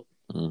downfield.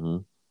 mm-hmm.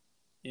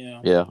 You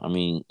know, Yeah. I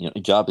mean, the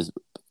job is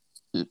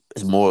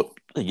it's more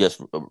than just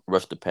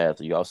rush the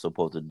pass. You're also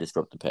supposed to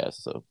disrupt the pass.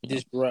 So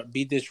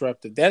be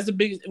disruptive. That's the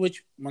biggest.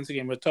 Which, once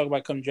again, we'll talk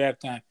about come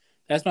draft time.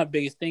 That's my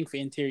biggest thing for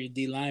interior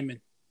D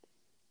linemen.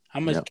 How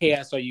much yep,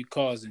 chaos are you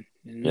causing?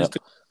 yep.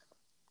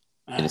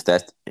 And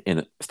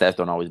the stats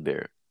don't always bear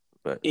it,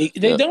 but They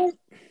yeah, don't.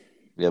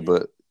 yeah.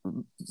 But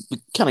we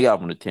kind of got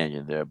off on a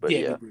tangent there. But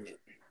Yeah, we yeah, did.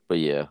 but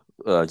yeah.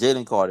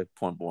 Jalen Carter,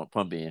 point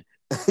being,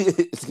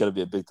 it's gonna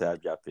be a big time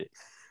drop pick.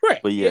 Right.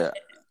 But Yeah. yeah,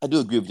 I do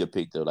agree with your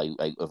pick though,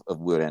 like of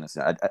Will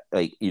Anderson. I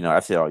like I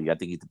said all year, I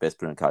think he's the best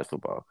player in college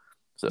football.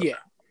 So Yeah.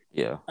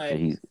 yeah,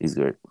 he's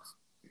good.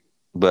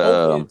 But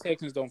Hopefully the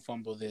Texans don't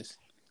fumble this.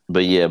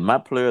 yeah, my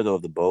player though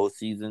of the bowl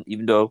season,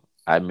 even though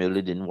I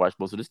admittedly didn't watch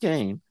most of this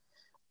game,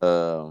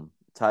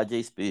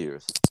 Tajay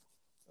Spears,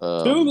 Too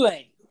um,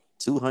 late.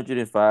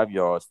 205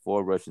 yards,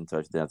 4 rushing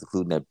touchdowns,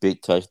 including that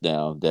big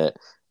touchdown that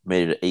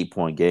made it an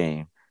 8-point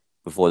game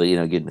before they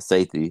getting the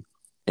safety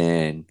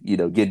and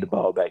getting the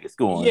ball back and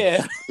scoring.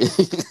 Yeah.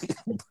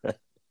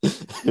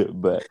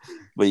 but,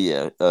 but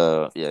yeah,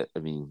 yeah. I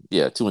mean,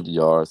 yeah, 200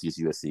 yards against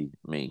USC.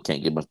 I mean,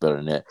 can't get much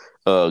better than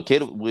that.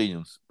 Caleb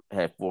Williams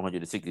had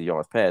 460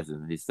 yards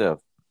passing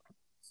himself,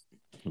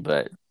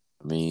 but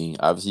I mean,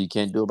 obviously you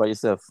can't do it by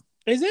yourself.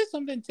 Is there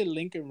something to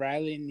Lincoln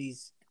Riley in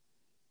these?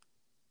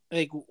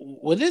 Like,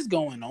 what is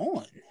going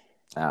on?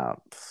 I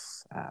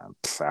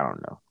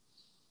don't know.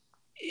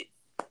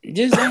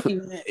 Just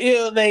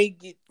saying,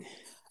 like.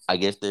 I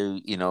guess they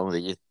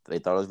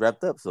thought it was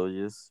wrapped up, so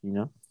just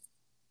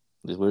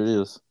is what it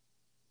is.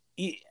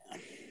 Yeah.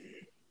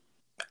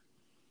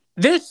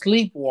 They're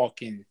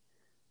sleepwalking,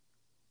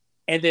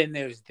 and then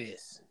there's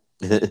this.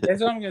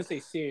 That's what I'm gonna say.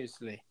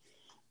 Seriously,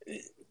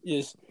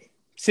 just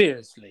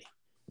seriously.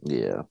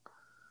 Yeah.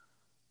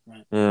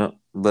 Right. Yeah.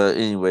 But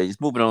anyway,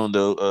 just moving on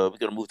though. We're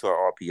gonna move to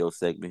our RPO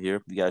segment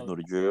here. You guys know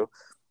the drill.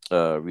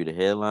 Read a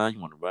headline.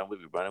 You want to run with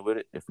it? Run with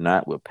it. If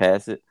not, we'll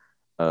pass it.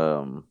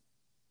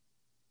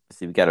 Let's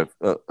see, we got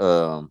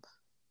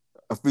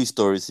a few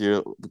stories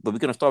here, but we're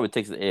gonna start with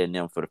Texas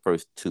A&M for the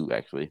first two,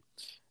 actually.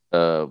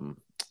 Um,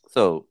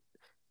 so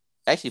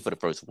actually for the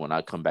first one,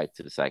 I'll come back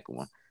to the second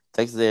one.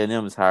 Texas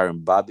A&M is hiring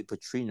Bobby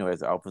Petrino as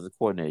the offensive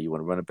coordinator. You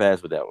want to run a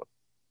pass with that one?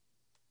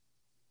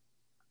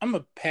 I'm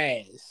a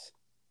pass.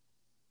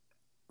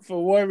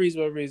 For what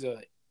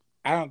reason?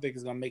 I don't think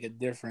it's gonna make a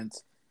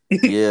difference.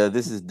 Yeah,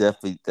 this is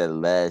definitely that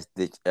last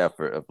ditch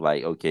effort of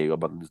like, okay, I'm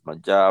about to lose my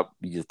job.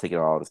 You just taking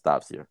all the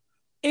stops here.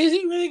 Is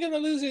he really gonna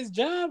lose his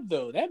job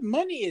though? That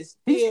money is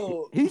He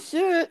still. he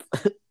should,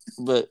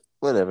 but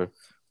whatever.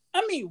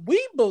 I mean,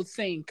 we both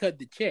saying cut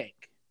the check.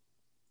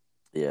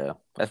 Yeah,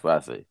 that's what I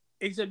say.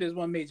 Except there's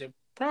one major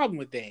problem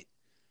with that.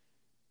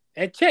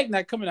 That check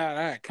not coming out of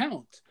our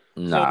account,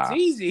 so it's Nah,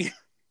 easy.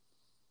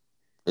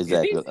 It's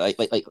exactly.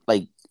 easy.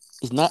 Like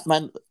it's not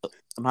my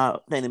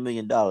paying $1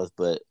 million,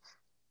 but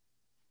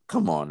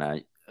come on now.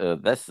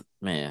 That's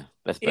man,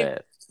 that's If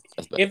bad.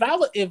 That's bad.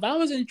 if I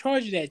was in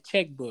charge of that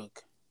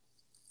checkbook,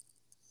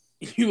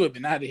 you would have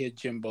been out of here,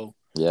 Jimbo.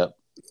 Yep.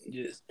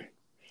 Just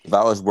If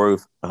I was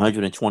worth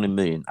 120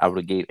 million, I would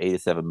have gave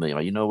 87 million.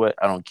 Like, you know what?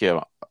 I don't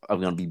care.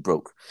 I'm gonna be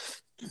broke.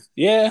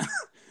 yeah,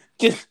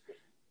 just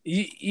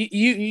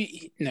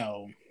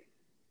no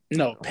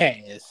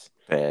pass.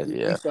 Pass. I'm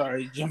Yeah.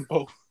 sorry,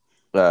 Jimbo.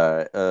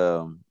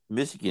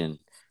 Michigan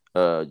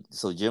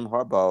So Jim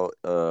Harbaugh,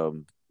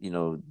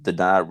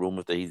 denied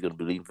rumors that he's going to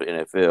be leaving for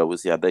NFL. We'll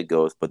see how that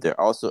goes. But they're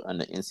also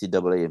under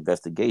NCAA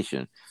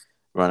investigation.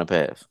 Run a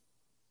pass.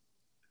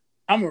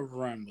 I'm gonna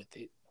run with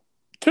it.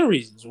 Two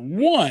reasons.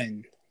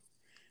 One,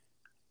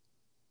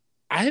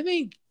 I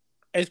think,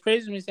 as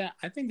crazy as it may sound,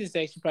 I think this is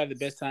actually probably the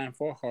best time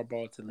for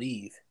Harbaugh to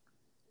leave.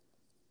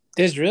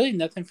 There's really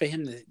nothing for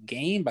him to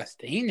gain by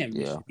staying in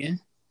Yeah.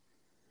 Michigan.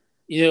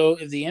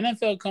 If the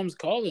NFL comes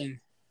calling,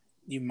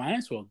 you might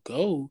as well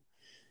go.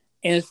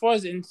 And as far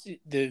as the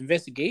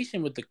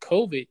investigation with the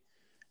COVID,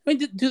 I mean,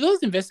 do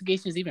those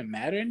investigations even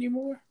matter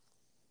anymore?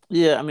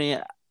 Yeah, I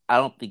mean, I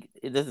don't think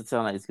it doesn't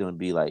sound like it's going to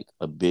be like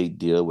a big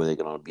deal where they're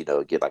going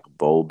to, get like a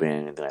bowl ban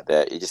and anything like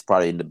that. It just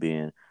probably end up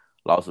being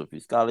loss of a few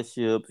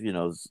scholarships,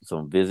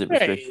 some visit Right.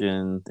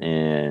 restrictions,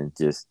 and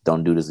just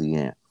don't do this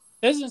again.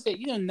 That's what I'm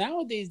saying.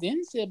 Nowadays the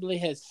NCAA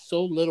has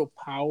so little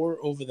power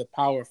over the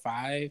Power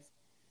Five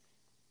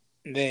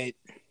that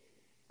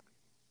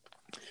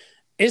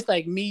it's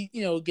like me,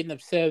 getting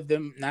upset with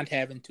them not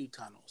having two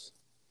tunnels.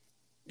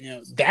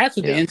 That's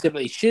what the Yeah.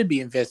 NCAA should be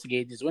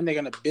investigating is when they're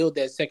going to build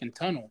that second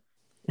tunnel.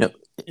 Yep. You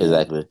know,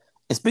 Exactly.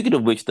 And speaking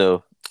of which,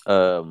 though,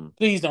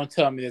 please don't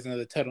tell me there's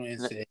another tunnel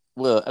incident.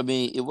 well, I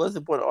mean, it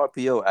wasn't for the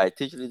RPO. I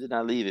intentionally did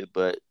not leave it,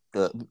 but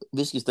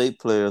Michigan State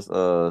players,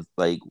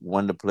 like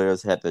one of the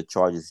players had the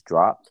charges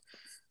dropped,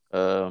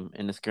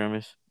 in the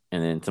skirmish,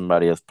 and then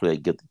somebody else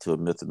pled guilty to a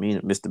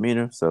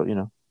misdemeanor. So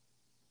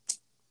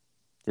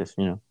just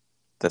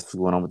that's what's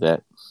going on with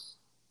that.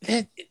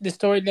 The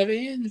story never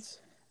ends.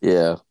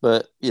 Yeah,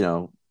 but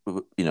we'll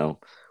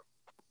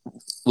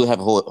have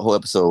a whole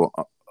episode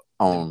The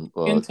on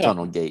Michigan Tunnel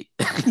tunnel, Gate.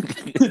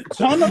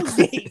 tunnel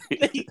gate.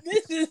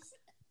 This is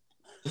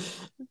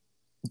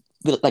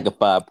Like a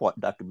 5-part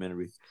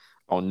documentary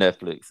on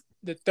Netflix.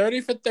 the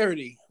 30 for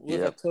 30. What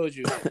if I Yep. told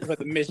you about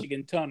the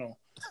Michigan tunnel?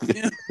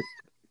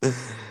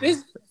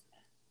 This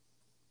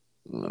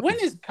When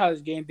is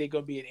college game day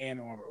gonna be in Ann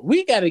Arbor?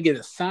 We got to get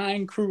a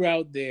sign crew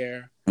out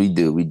there We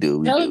do, we do,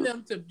 we telling do.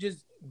 them to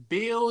just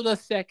build a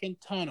second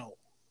tunnel.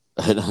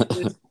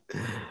 Just,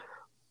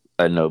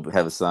 I know, but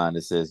have a sign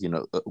that says,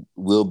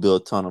 we'll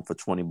build tunnel for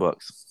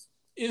 $20.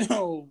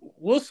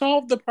 we'll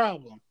solve the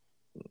problem.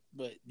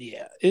 But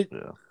yeah,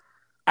 Yeah.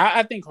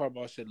 I think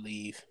Harbaugh should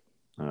leave.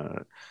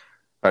 All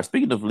right.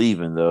 Speaking of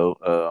leaving,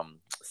 though,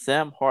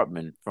 Sam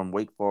Hartman from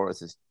Wake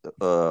Forest has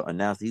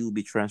announced he will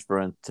be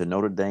transferring to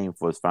Notre Dame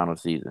for his final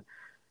season.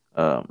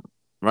 Um,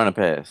 Run a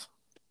pass.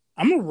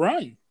 I'm gonna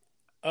run.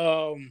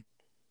 Um,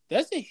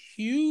 that's a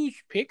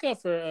huge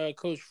pickup for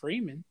Coach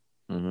Freeman,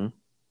 Hmm.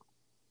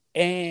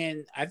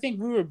 and I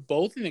think we were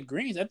both in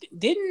agreement.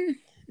 Didn't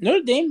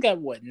Notre Dame got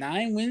what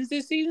 9 wins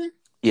this season?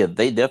 Yeah,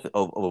 they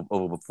definitely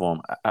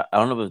overperformed. I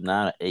don't know if it was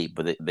 9 or 8,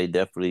 but they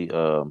definitely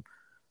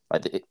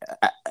like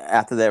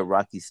after that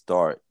rocky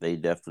start, they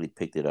definitely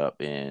picked it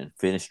up and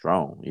finished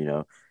strong.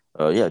 Yeah,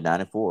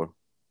 9-4.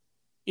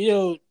 You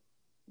know,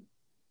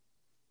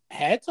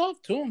 hats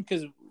off to them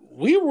because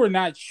we were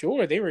not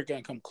sure they were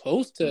going to come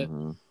close to,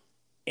 Hmm.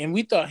 and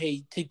we thought,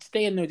 hey, to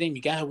stay in Notre Dame,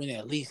 you got to win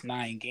at least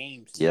 9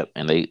 games. Yep,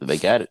 and they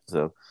got it.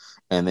 So,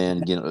 and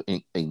then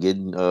in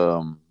getting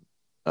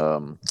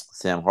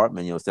Sam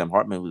Hartman, Sam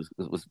Hartman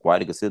was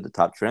widely considered the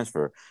top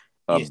transfer.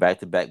 Yes, Back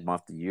to back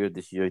month of the year.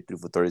 This year he threw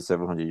for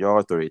 3,700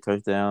 yards, 38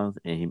 touchdowns,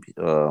 and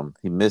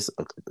he missed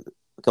a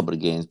couple of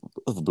games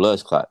with a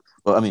blood clot.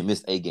 Well, I mean,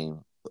 missed a game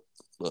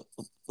with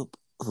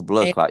a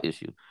blood and clot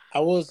issue.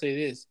 I will say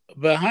this: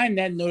 behind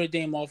that Notre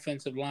Dame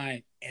offensive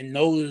line, and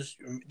those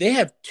they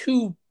have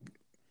two,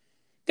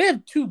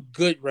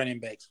 good running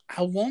backs.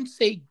 I won't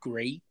say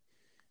great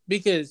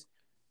because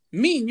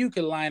me and you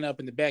could line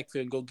up in the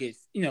backfield and go get,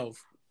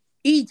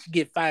 each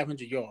get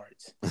 500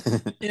 yards.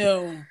 You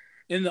know,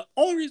 and the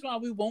only reason why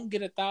we won't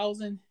get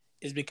 1,000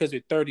 is because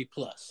we're 30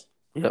 plus.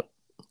 Yep.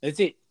 That's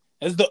it.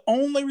 That's the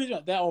only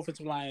reason that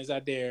offensive line is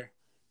out there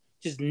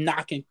just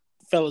knocking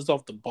fellas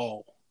off the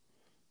ball.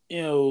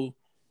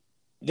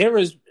 There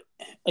was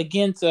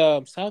against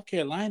South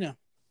Carolina,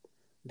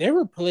 there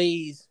were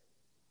plays.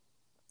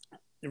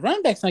 The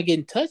running back's not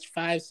getting touched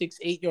 5, 6,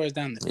 8 yards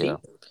down the Yeah.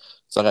 field.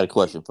 So I got a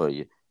question for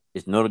you.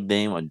 Is Notre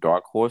Dame a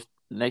dark horse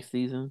next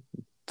season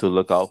to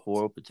look out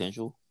for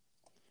potential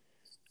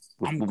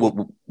with I'm with,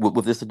 going.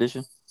 with this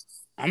edition?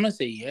 I'm gonna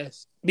say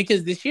yes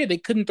because this year they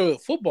couldn't throw a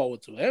football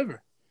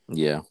whatsoever.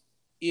 Yeah.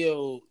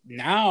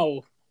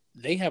 Now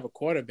they have a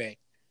quarterback.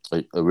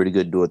 A really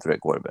good dual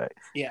threat quarterback.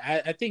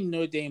 Yeah, I think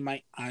Notre Dame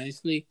might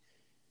honestly,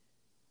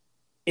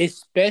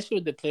 especially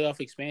with the playoff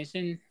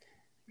expansion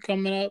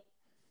coming up.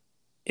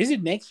 Is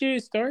it next year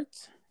it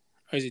starts,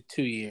 or is it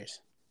 2 years?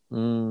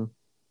 Mm,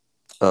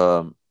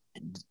 um,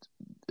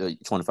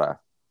 25.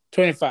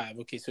 25.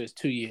 Okay, so it's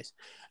 2 years.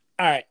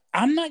 All right,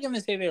 I'm not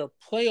gonna say they're a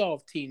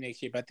playoff team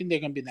next year, but I think they're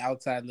gonna be on the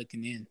outside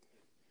looking in.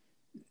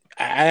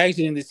 I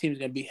actually think this team's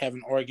gonna be having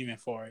an argument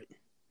for it.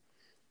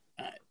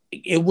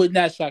 It would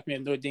not shock me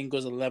if Notre Dame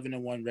goes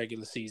 11-1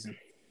 regular season.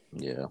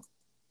 Yeah.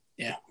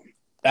 Yeah,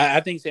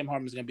 I think Sam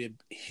Hartman's gonna be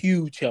a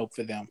huge help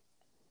for them.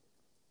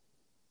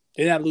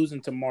 They're not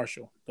losing to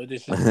Marshall, but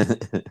this is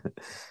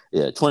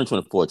Yeah,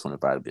 2024,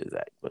 25 to be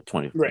exact, but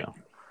 20, Right.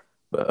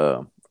 But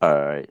all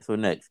right. So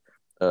next,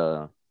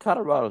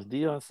 Colorado's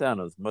Deion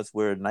Sanders must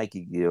wear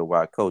Nike gear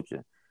while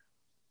coaching.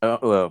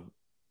 Well,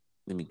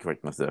 let me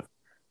correct myself.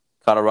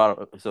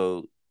 Colorado.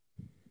 So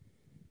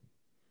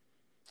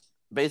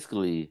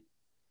basically,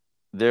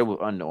 they're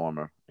with Under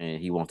Armour,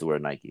 and he wants to wear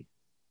Nike.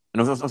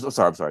 No, I'm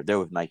sorry. They're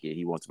with Nike.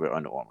 He wants to wear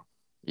Under Armour.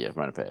 Yeah,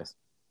 running fast.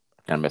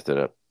 Kind of messed it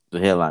up. The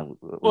headline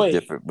was Wait.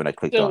 different when I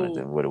clicked on it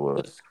So than what it the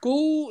was.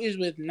 school is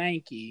with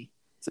Nike.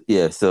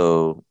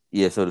 So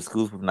the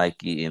school's with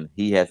Nike, and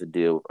he has to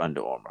deal with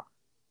Under Armour,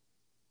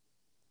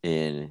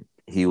 and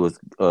he was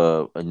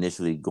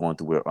initially going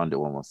to wear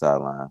Under Armour on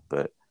sideline,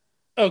 but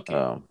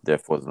Okay. they're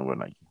forcing to wear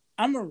Nike.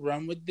 I'm gonna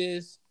run with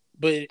this,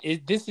 but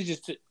this is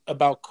just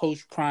about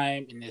Coach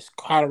Prime and this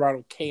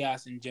Colorado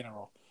chaos in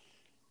general.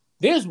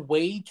 There's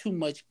way too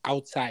much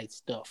outside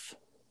stuff.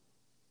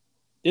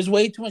 There's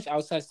way too much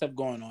outside stuff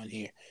going on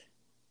here.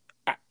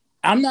 I,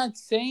 I'm not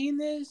saying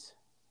this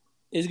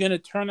is gonna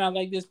turn out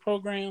like this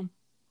program,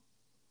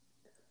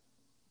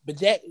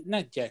 but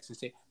not Jackson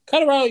State,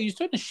 Colorado, you're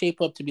starting to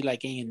shape up to be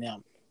like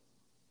A&M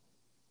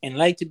and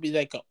like to be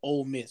like an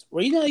Ole Miss,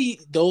 where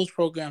those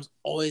programs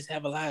always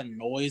have a lot of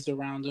noise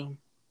around them,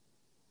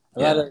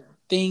 a lot Yeah, of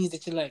things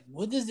that you're like,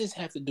 what does this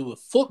have to do with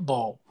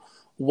football?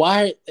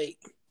 Why? Like,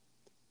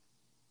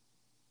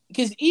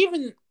 because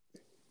even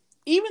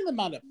the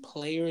amount of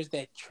players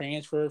that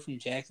transfer from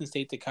Jackson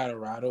State to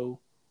Colorado,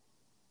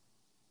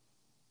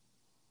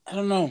 I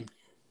don't know.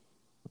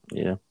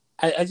 yeah,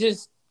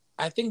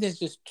 I think there's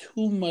just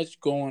too much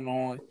going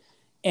on,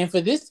 and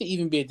for this to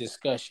even be a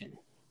discussion,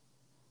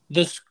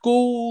 the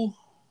school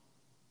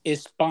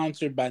is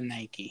sponsored by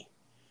Nike.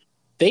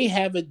 They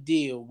have a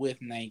deal with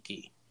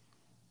Nike.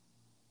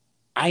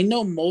 I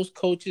know most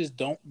coaches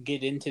don't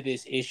get into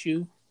this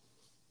issue,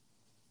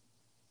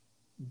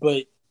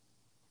 but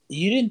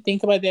you didn't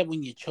think about that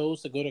when you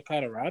chose to go to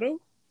Colorado.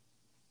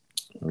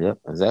 yep,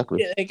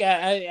 exactly. Yeah, like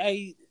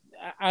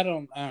I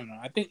don't know.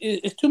 I think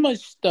it's too much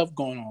stuff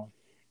going on.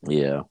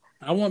 Yeah,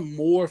 I want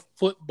more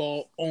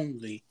football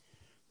only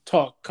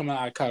talk coming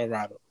out of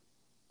Colorado.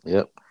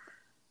 yep.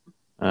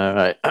 All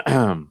right.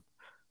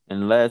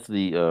 And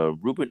lastly,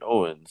 Ruben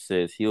Owens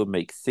says he'll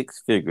make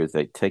six figures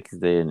at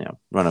Texas A&M.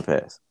 Run a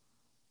pass.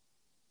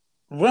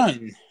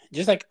 Run,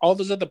 just like all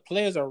those other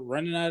players are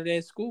running out of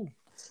that school.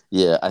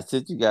 Yeah, I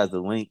sent you guys a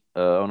link. I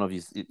don't know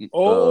if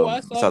Oh, I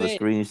saw saw the that.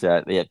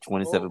 screenshot. They have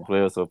 27 Oh,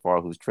 players so far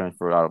who's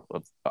transferred out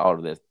of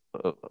that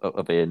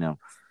of A&M.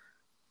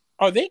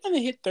 are they going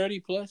to hit 30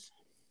 plus?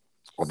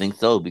 I think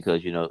so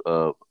because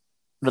the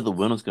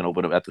window's gonna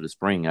open up after the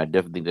spring. I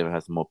definitely think they'll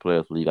have some more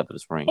players leave after the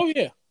spring. Oh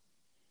yeah.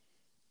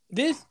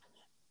 This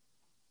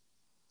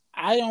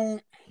I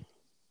don't.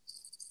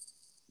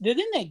 The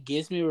thing that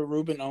gets me with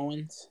Ruben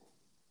Owens,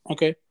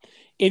 okay,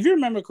 if you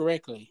remember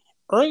correctly,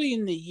 early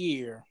in the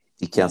year,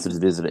 He canceled his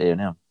visit to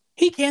A&M.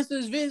 he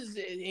canceled his visit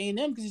to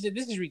A&M because he said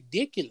this is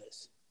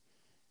ridiculous.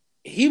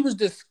 He was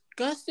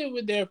disgusted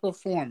with their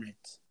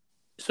performance,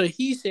 so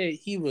he said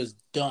he was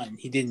done.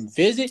 He didn't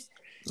visit,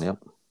 Yep.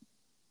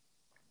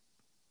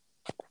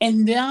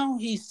 and now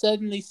he's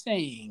suddenly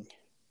saying,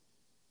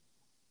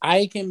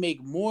 "I can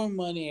make more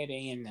money at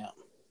A&M."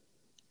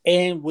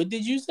 And what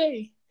did you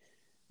say?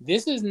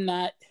 This is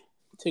not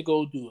to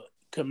go do a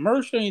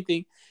commercial or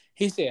anything.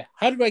 He said,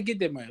 "How do I get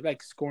that money?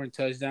 Like scoring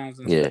touchdowns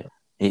and Yeah. stuff."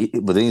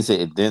 But then he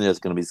said then there's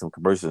gonna be some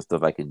commercial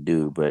stuff I can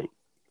do. But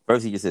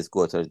first he just said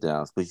score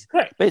touchdowns, which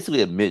Right.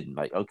 basically admitting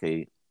like,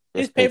 okay,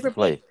 let's It's pay pay to for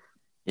play. play.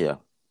 Yeah.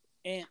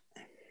 And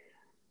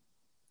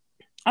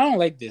I don't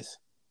like this.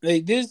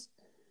 Like this,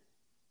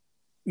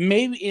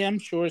 maybe I'm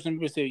sure some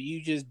people say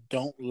you just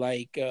don't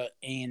like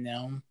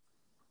A&M,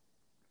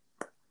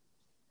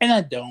 and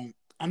I don't.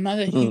 I'm not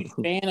a huge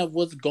fan of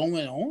what's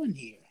going on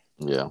here.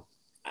 Yeah.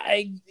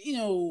 I,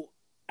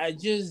 I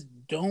just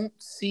don't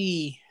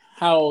see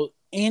how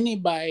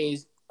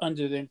anybody's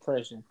under the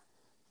impression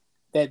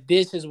that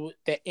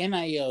that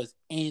NIL is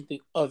anything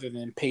other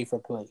than pay for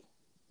play.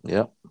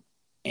 Yep.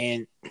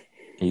 And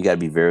And you got to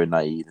be very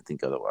naive to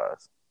think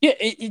otherwise. yeah,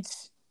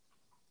 it's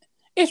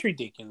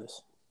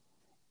ridiculous.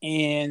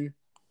 And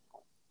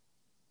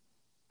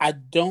I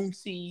don't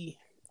see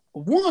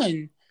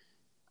one.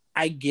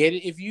 I get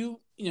it. If you're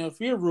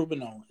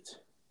Ruben Owens,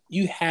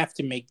 you have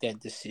to make that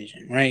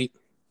decision, right?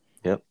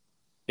 Yep.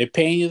 They're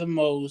paying you the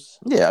most.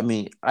 Yeah. I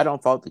mean, I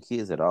don't fault the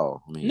kids at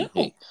all. I mean, No.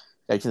 hey,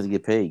 got a chance to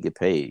get paid, get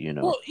paid.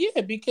 Well,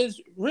 yeah,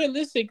 because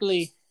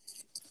realistically,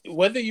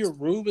 whether you're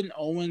Ruben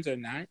Owens or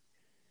not,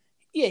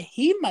 yeah,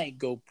 he might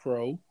go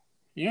pro.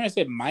 You know, I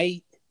said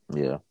might.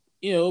 Yeah.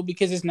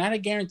 Because it's not a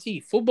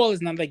guarantee. Football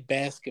is not like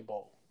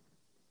basketball.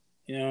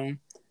 You know,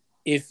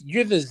 if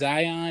you're the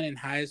Zion in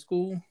high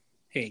school,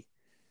 hey,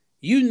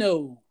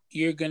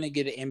 you're gonna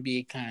get an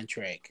NBA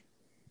contract.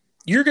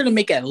 You're gonna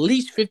make at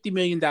least $50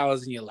 million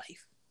in your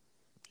life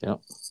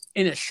Yep.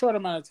 in a short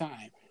amount of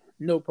time.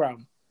 No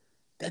problem.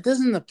 That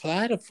doesn't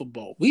apply to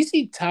football. We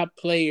see top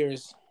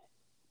players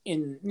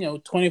in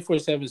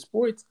 24/7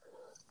 sports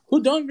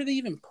who don't really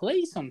even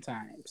play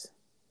sometimes.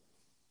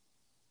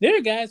 There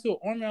are guys who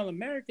are All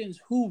Americans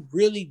who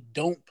really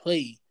don't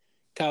play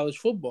college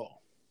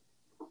football.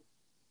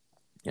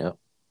 Yep.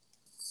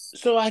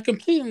 So I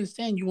completely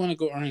understand you want to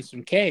go earn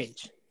some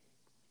cash.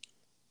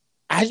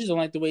 I just don't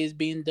like the way it's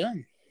being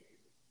done.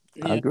 I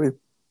You know? agree.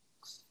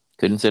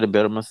 Couldn't say it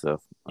better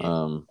myself.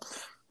 Yeah.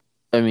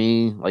 I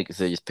mean, like I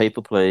said, just pay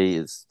for play.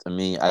 Is I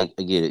mean, I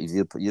get it.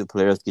 If your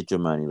players get your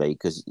money, like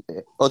because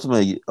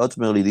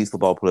ultimately, these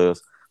football players,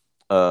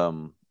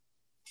 um,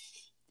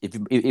 if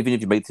you even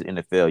if you make it to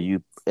the NFL,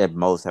 you at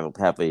most have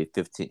a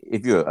 15.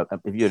 If you're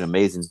an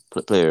amazing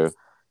player,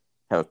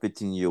 have a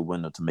 15-year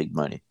window to make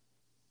money.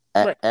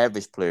 Right.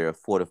 Average player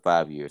 4 to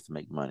 5 years to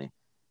make money.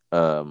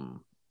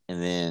 And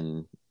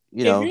then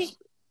you If know,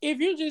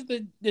 you're just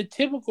the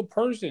typical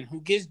person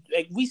who gets,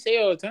 like we say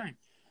all the time,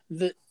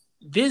 the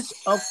this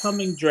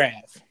upcoming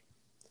draft,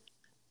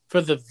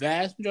 for the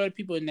vast majority of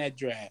people in that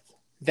draft,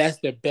 that's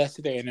the best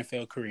of their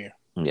NFL career.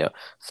 yeah.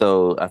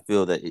 So I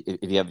feel that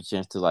if you have a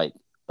chance to like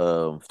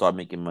start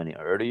making money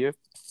earlier,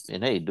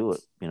 then hey, do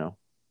it. Right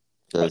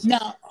Because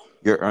now,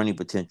 your earning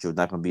potential is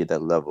not going to be at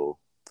that level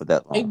for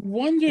that I long in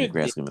wonder the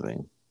grand this. scheme of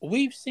things.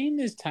 We've seen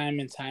this time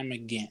and time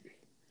again.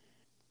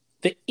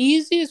 The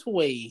easiest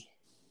way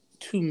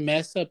to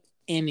mess up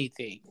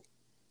anything,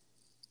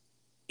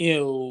 you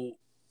know,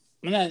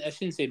 I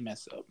shouldn't say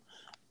mess up,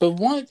 but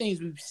one of the things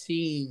we've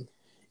seen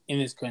in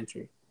this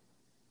country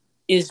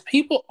is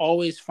people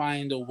always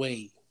find a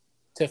way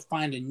to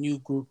find a new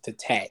group to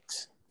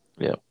tax.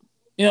 Yep.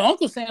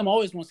 Uncle Sam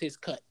always wants his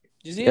cut.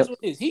 Just is Yep. what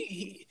it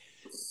is.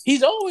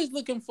 He's always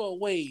looking for a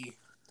way.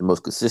 The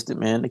most consistent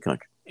man in the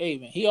country. Hey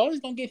man, he always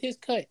gonna get his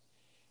cut.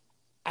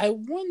 I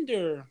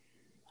wonder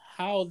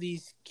how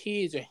these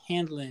kids are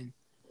handling,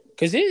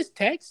 because it is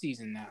tax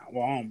season now.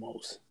 Well,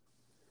 almost.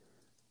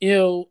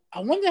 I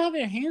wonder how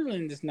they're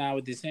handling this now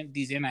with these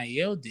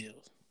NIL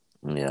deals,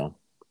 Yeah.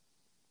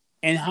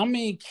 and how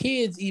many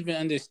kids even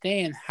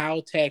understand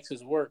how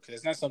taxes work. Because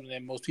it's not something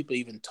that most people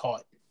even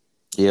taught.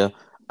 Yeah.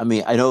 I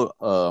mean, I know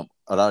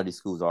a lot of these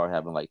schools are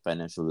having like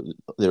financial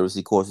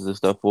literacy courses and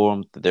stuff for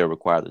them that they're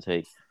required to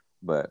take,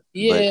 but I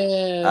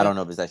Yeah, don't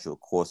know if it's actually a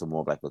course or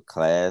more of like a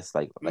class,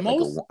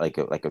 most like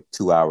a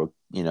 2 hour.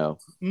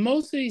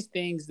 most of these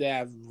things that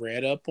I've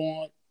read up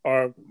on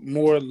are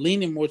more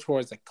leaning more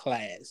towards a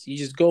class. You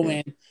just go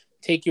Yeah. in,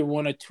 take your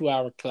 1 or 2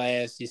 hour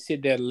class, you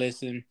sit there,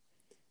 listen,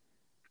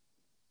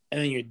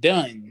 and then you're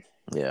done.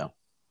 Yeah.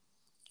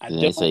 I Then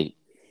they don't say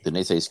then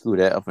they say screw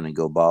that up and then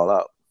go ball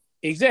out.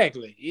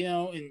 exactly,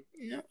 and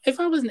if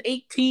I was an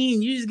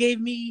 18, you just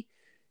gave me,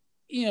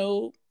 you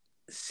know,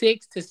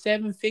 6 to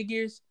 7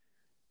 figures.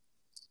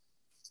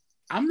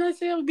 I'm not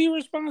saying I would be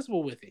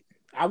responsible with it.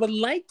 I would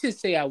like to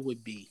say I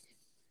would be,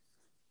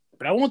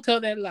 but I won't tell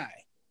that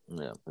lie.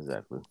 Yeah,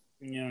 exactly.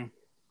 You know,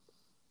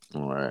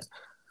 All right.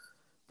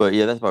 But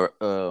yeah, that's about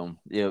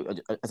yeah.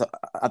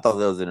 I thought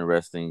that was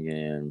interesting,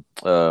 and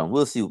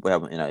we'll see what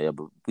happens in NIL.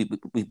 But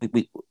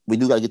we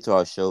do got to get to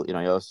our show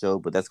NIL show,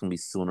 but that's gonna be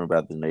sooner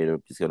rather than later.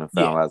 Just gonna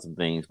yeah, finalize some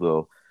things.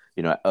 We'll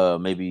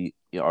maybe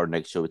our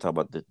next show we talk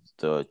about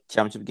the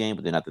championship game,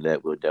 but then after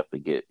that we'll definitely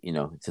get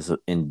just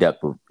in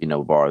depth with with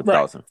our right.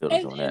 thoughts and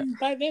feelings And on that. and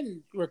by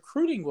then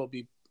recruiting will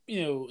be,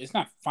 it's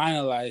not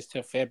finalized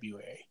till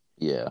February,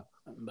 Yeah,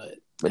 but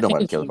but I think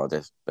nobody it's cares about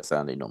that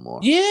Sunday no more.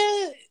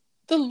 yeah.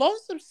 The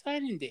loss of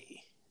signing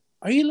day.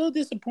 Are you a little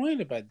disappointed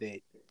about that?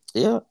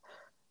 Yeah,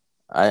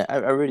 I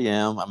really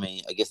am. I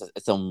mean, I guess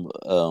it's some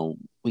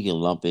we can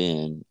lump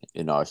in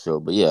our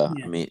show, but yeah, I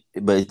Yeah, mean,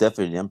 but it's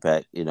definitely an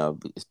impact.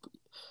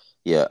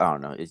 Yeah, I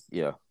don't know. It's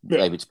yeah, yeah.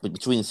 like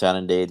between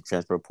signing day, the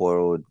transfer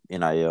portal,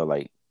 NIL,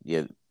 like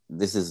yeah,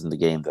 this isn't the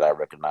game that I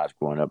recognized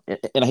growing up,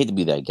 and I hate to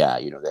be that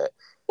guy, that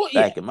Well,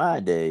 yeah. back in my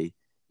day,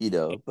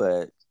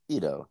 but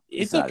it's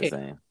It's not the okay.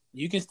 same.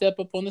 You can step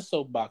up on the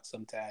soapbox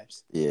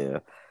sometimes. Yeah.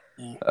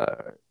 Yeah.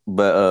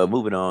 But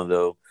moving on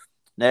though,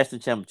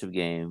 national championship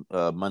game,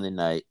 Monday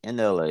night in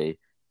LA,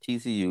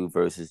 TCU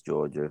versus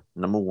Georgia,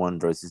 number one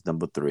versus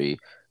number three.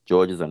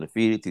 Georgia's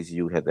undefeated.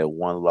 TCU had that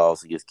one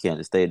loss against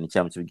Kansas State in the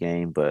championship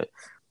game, but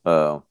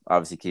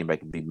obviously came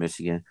back and beat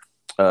Michigan.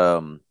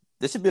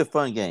 This should be a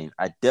fun game.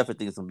 I definitely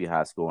think it's gonna be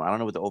high scoring. I don't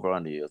know what the over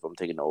under is, but I'm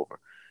taking the over.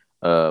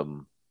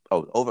 Um,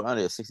 over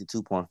under is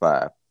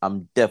 62.5.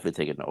 I'm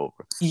definitely taking the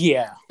over.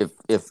 Yeah.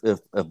 If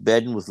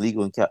betting was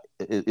legal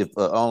if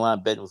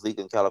online betting was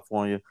legal in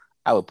California,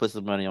 I would put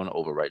some money on the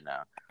over right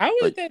now. How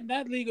is But that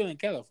not legal in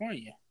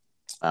California?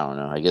 I don't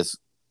know. I guess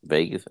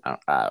Vegas. I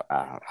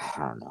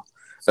don't know.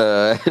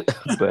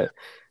 But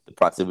the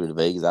proximity to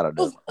Vegas, I don't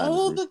know. Of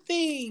all Honestly, the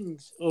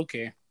things.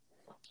 Okay.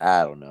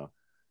 I don't know.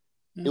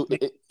 It, Okay.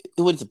 it,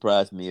 it wouldn't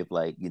surprise me if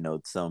like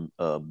some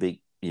big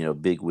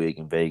wig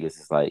in Vegas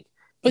is like,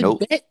 But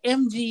nope, bet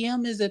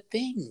MGM is a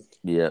thing.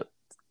 yeah,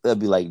 they'll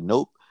be like,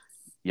 nope,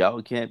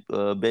 y'all can't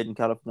bet in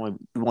California.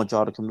 We want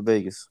y'all to come to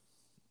Vegas.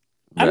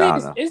 I But mean, I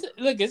don't it's, know. it's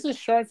look, it's a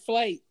short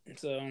flight,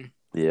 so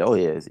Yeah, oh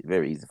yeah, it's a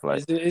very easy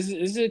flight.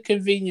 it's a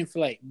convenient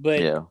flight. But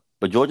Yeah,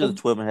 but Georgia's a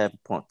 12.5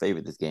 point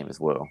favorite this game as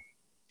well.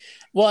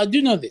 well, I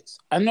do know this.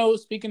 I know.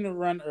 Speaking of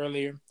Run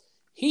earlier,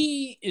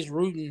 he is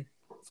rooting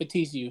for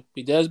TCU.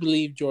 He does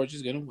believe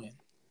Georgia's going to win.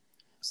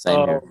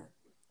 Same here. Um,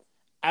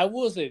 I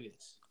will say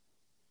this: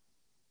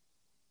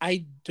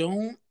 I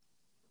don't.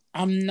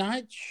 I'm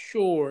not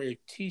sure if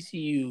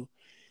TCU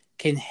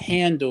can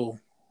handle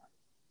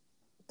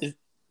the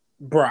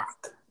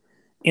Brock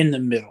in the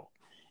middle,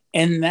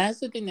 and that's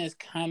the thing that's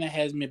kind of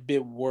has me a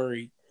bit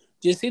worried.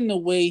 Just in the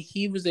way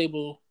he was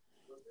able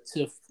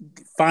to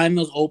find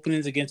those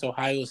openings against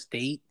Ohio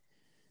State,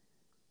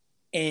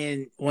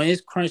 and when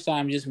it's crunch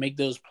time, just make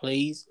those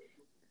plays.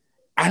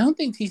 I don't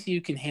think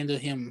TCU can handle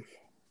him.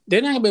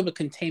 They're not gonna be able to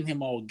contain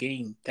him all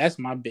game. That's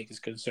my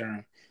biggest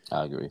concern.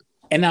 I agree.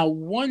 And I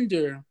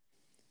wonder,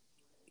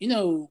 you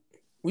know,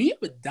 when you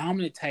have a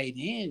dominant tight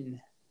end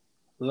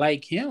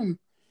like him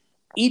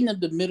eating up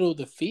the middle of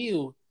the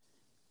field,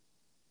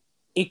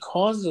 it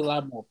causes a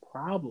lot more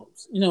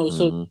problems.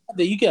 So Hmm.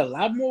 that you get a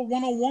lot more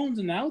one on ones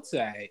on the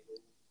outside.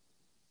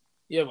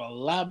 You have a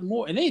lot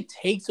more, and it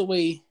takes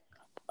away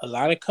a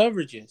lot of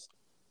coverages.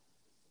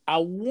 I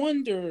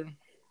wonder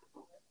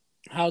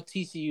how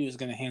TCU is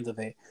going to handle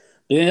that.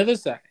 But on the other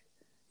side,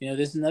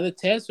 this is another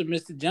test for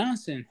Mr.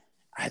 Johnson.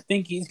 I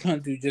think he's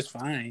going to do just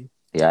fine.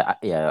 Yeah,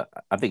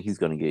 I think he's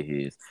gonna get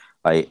his.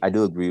 Like, I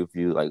do agree with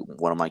you. Like,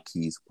 one of my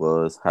keys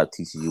was how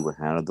TCU would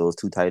handle those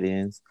two tight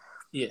ends.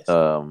 Yes.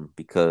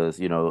 Because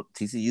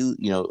TCU,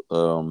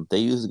 they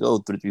usually go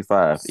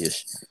 3-3-5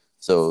 ish,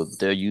 so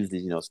they're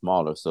usually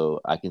smaller. So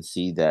I can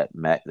see that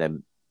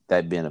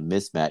being a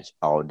mismatch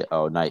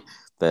all night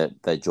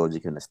that Georgia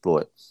can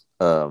exploit.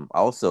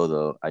 Also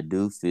though, I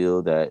do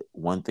feel that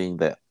one thing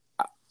that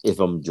if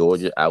I'm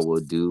Georgia, I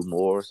will do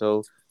more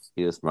so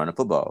is running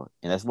football,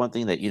 and that's one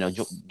thing that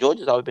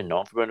Georgia's always been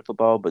known for running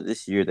football, but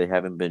this year they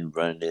haven't been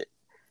running it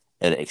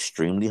at an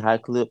extremely high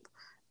clip.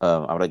 I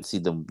would like to see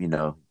them,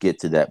 get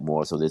to that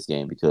more so this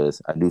game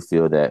because I do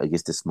feel that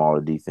against the smaller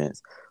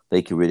defense,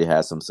 they can really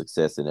have some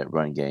success in that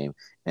run game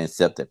and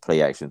set that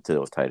play action to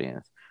those tight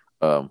ends.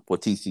 For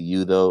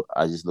TCU though,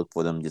 I just look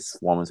for them just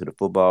swarming to the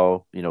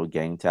football,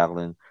 game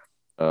tackling,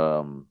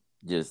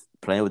 just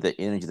playing with the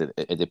energy that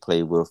they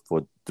played with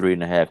for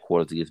 3.5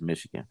 quarters against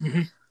Michigan.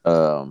 Mm-hmm.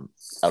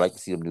 I like to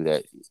see him do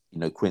that.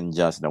 Quentin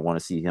Johnson. I want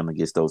to see him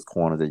against those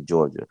corners at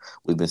Georgia.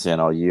 We've been saying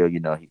all year,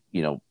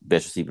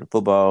 best receiver in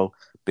football,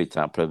 big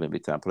time player,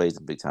 big time plays,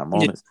 big time Yeah.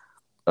 moments,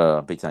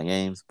 big time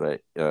games.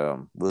 But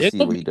we'll There's see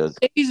no what he big does.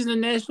 days in the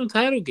national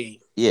title game.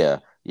 Yeah,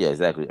 yeah,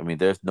 exactly. I mean,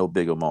 there's no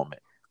bigger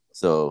moment.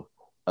 So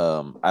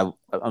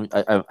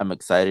I'm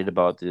excited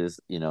about this.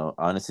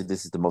 Honestly,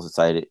 this is the most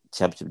excited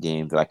championship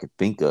game that I could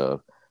think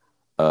of.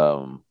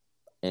 Um,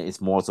 and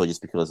it's more so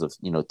just because of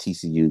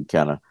TCU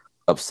kind of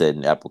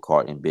upsetting the apple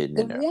cart and bidding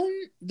in there.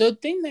 The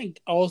thing that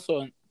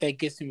also that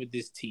gets me with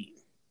this team,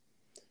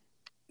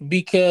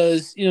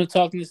 because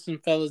talking to some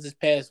fellas this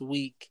past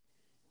week,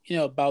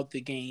 about the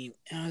game,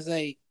 and I was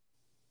like,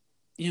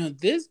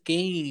 this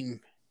game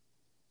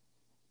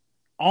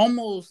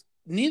almost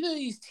neither of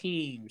these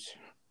teams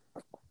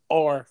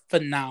are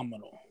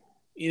phenomenal.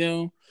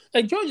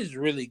 Like Georgia's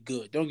really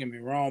good. Don't get me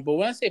wrong, but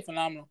when I say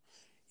phenomenal,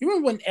 you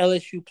remember when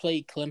LSU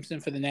played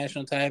Clemson for the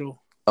national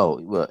title? Oh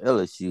well,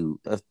 LSU.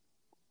 That's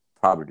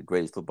probably the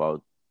greatest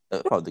football.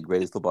 Probably the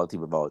greatest football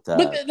team of all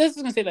But time. that's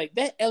gonna say like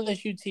that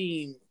LSU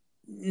team.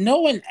 No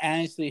one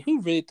honestly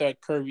who really thought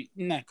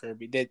not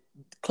Kirby, that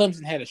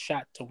Clemson had a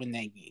shot to win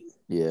that game.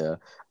 Yeah,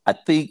 I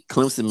think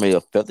Clemson may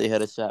have felt they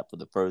had a shot for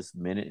the first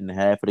minute and a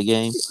half of the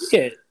game.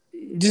 Yeah,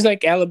 just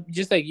like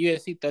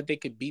USC thought they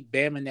could beat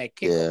Bama in that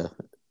kickoff.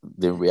 Yeah,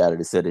 then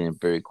reality set in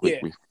very Yeah,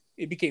 quickly.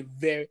 it became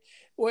very.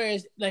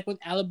 Whereas, like when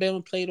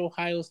Alabama played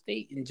Ohio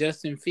State and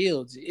Justin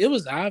Fields, it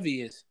was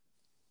obvious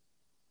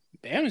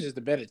Bama's just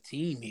a better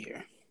team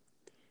here.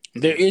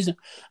 There is,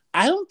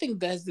 I don't think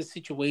that's the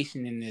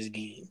situation in this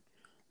game.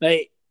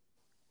 Like,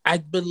 I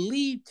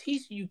believe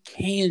TCU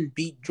can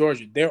beat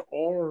Georgia. There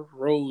are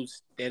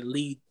roads that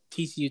lead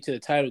TCU to the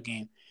title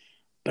game,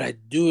 but I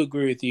do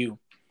agree with you.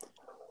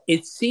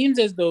 It seems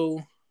as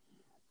though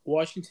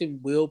Washington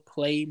will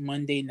play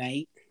Monday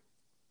night,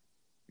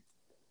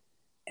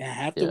 and I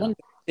have to Yeah, wonder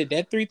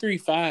that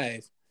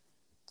 3-3-5.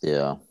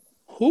 yeah.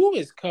 Who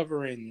is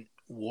covering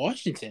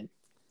Washington?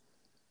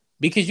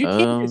 Because you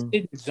can't just Um,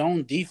 sit in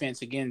zone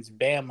defense against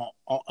Bama.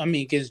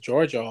 Against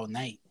Georgia all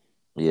night.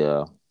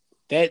 yeah,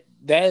 That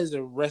is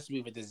a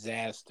recipe for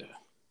disaster.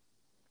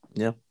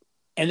 yeah.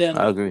 And then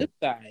on I the agree. flip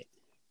side,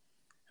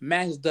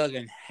 Max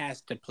Duggan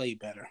has to play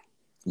better.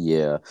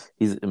 Yeah,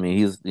 he's. I mean,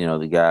 he's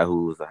the guy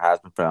who was a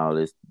Heisman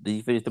finalist. Did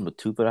he finish number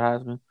 2 for the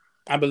Heisman?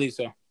 I believe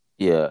so.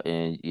 Yeah,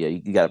 and yeah,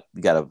 you got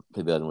to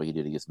play better than what he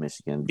did against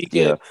Michigan. Because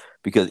Yeah,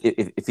 because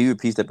if he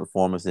repeats that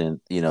performance,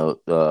 then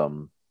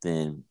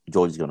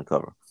Georgia's going to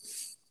cover.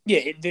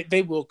 yeah,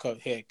 they will cut.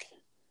 Heck,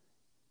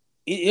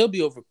 it'll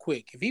be over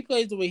quick if he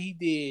plays the way he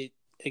did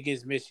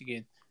against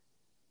Michigan.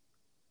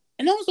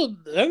 And also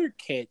the other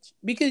catch,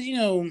 because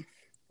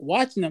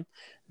watching them,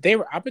 they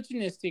were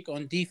opportunistic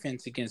on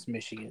defense against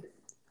Michigan.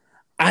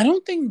 I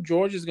don't think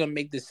Georgia's gonna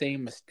make the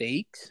same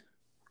mistakes,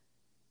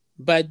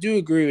 but I do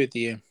agree with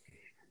you.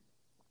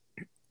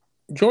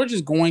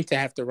 Georgia's going to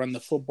have to run the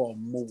football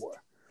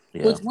more.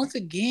 Yeah, Which once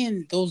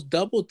again, those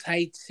double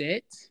tight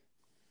sets,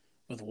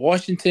 with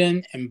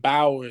Washington and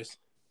Bowers.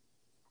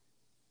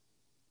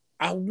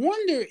 I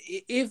wonder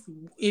if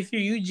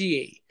you're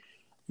UGA,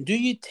 do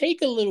you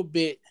take a little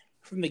bit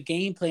from the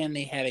game plan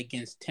they had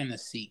against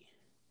Tennessee?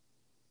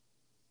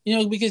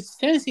 Because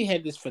Tennessee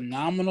had this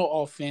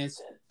phenomenal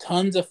offense,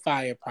 tons of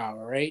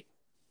firepower, right?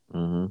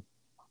 Mm-hmm.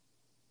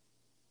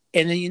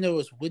 And then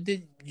what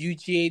did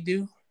UGA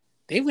do?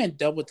 They went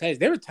double tights.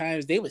 There were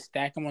times they would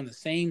stack them on the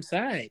same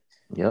side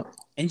Yep.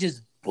 and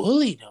just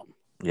bully them.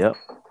 Yep.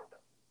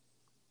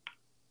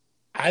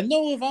 I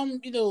know if I'm,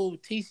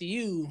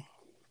 TCU,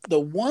 the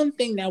one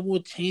thing that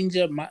will change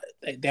up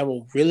that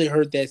will really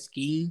hurt that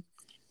scheme,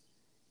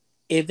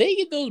 if they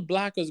get those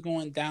blockers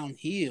going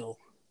downhill,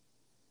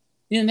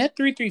 that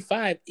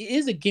 3-3-5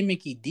 is a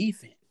gimmicky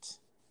defense.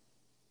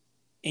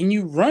 And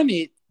you run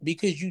it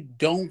because you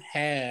don't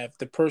have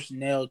the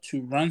personnel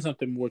to run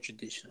something more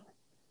traditional.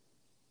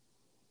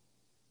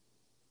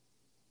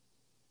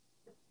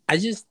 I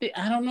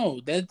don't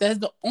know. That's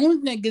the only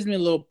thing that gives me a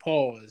little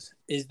pause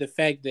is the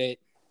fact that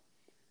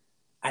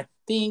I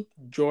think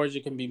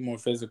Georgia can be more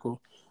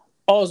physical.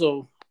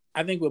 Also,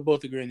 I think we're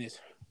both agreeing this.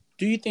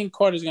 Do you think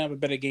Carter's gonna have a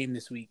better game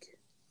this week?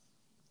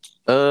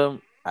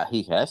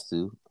 He has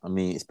to. I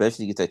mean,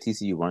 especially against that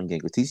TCU run game,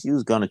 because TCU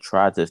is gonna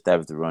try to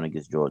establish the run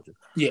against Georgia.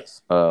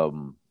 Yes.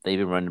 They've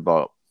been running the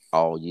ball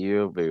all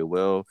year very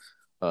well.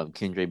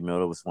 Kendra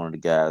Miller was one of the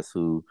guys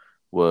who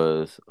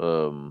was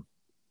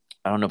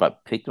I don't know if I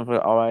picked him for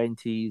all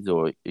INTs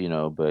or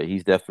but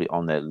he's definitely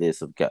on that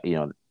list of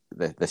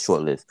that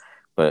short list.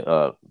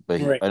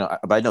 Right.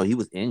 I know he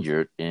was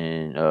injured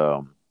and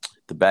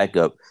the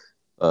backup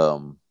I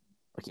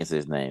can't say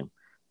his name,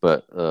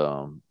 but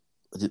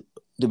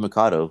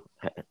DeMarcado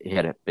he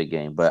had a big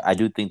game. But I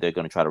do think they're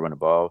going to try to run the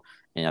ball,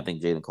 and I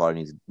think Jalen Carter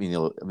needs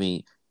I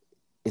mean.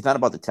 It's not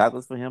about the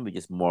tackles for him, but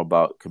just more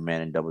about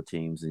commanding double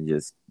teams and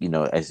just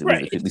as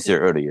Right. we said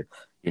earlier,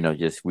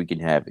 just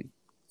wreaking havoc.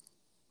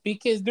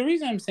 Because the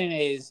reason I'm saying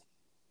is,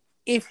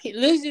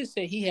 let's just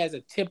say he has a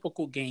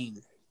typical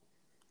game,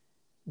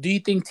 do you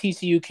think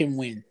TCU can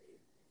win?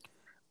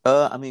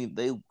 I mean,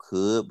 they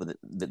could, but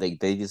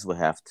they just would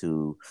have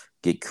to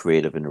get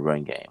creative in the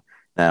run game.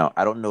 Now,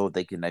 I don't know if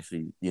they can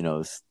actually,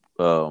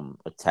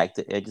 attack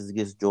the edges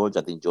against Georgia.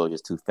 I think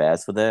Georgia's too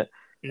fast for that.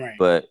 Right.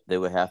 But they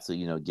would have to,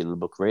 get a little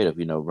bit creative,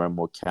 run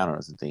more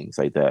counters and things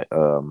like that.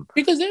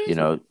 Because there is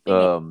one thing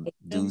about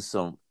Do him.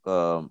 some,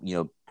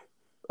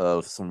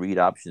 some read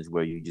options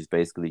where you just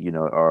basically,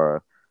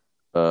 are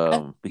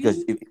I've because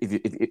seen,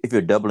 if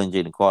you're doubling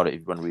Jaden Carter, if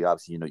you run read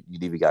option, you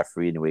leave got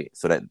free anyway,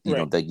 so that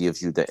right. that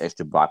gives you that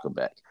extra blocker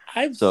back.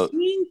 I've So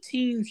seen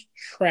teams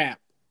trap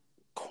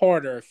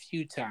Carter a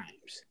few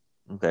times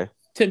okay,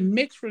 to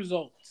mix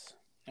results.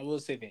 I will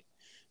say that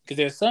because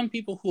there's some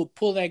people who will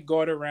pull that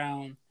guard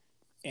around,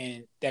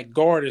 and that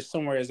guard is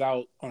somewhere is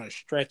out on a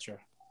stretcher.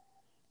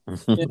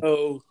 You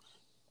know,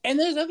 and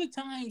there's other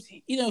times,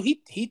 he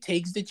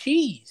takes the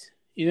cheese.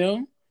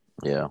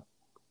 yeah,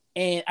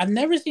 And I've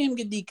never seen him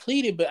get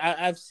depleted, but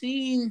I've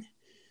seen.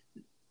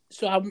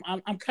 So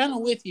I'm kind of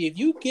with you. If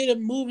you get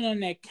him moving on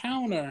that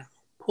counter,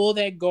 pull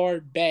that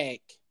guard back,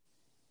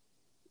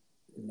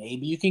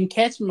 maybe you can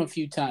catch him a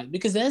few times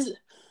because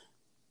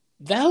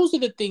those are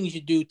the things you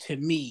do to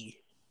me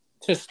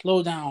to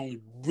slow down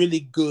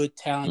really good,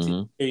 talented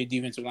mm-hmm.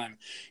 defensive linemen.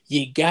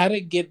 You gotta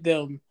get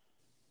them,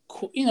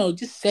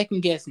 just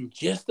second guessing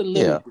just a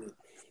little yeah, bit.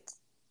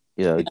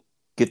 yeah.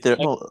 Get their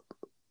Like,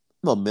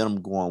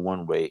 momentum going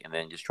one way, and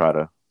then just try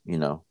to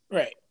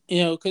right.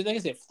 Because like I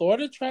said,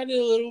 Florida tried it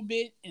a little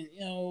bit, and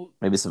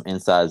maybe some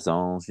inside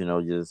zones.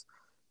 Just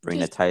bring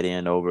the just tight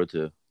end over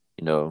to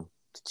to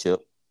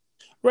chip,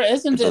 right.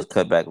 That's get something those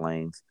cutback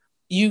lanes.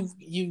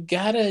 you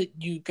gotta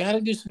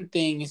do some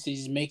things to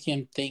just make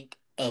him think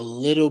a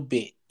little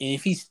bit. And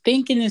if he's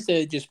thinking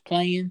instead of just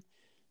playing,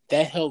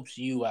 that helps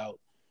you out.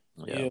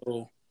 Yeah, You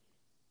know.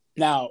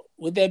 Now,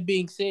 with that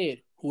being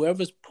said,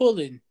 whoever's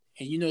pulling,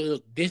 and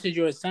look, this is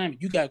your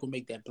assignment. You gotta go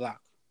make that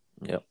block.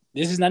 yep,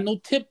 This is not no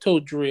tiptoe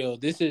drill.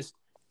 This is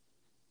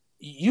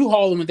you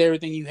haul him with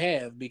everything you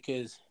have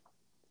because,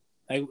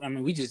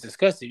 we just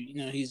discussed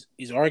it. He's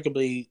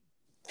arguably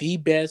the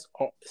best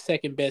or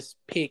second best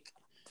pick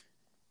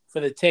for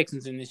the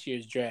Texans in this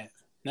year's draft.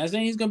 Not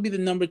saying he's going to be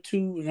the number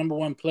 2 or number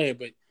 1 player,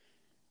 but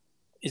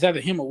it's either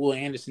him or Will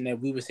Anderson that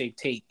we would say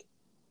take.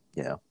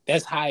 yeah,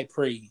 That's high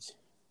praise.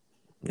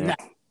 yeah. Now,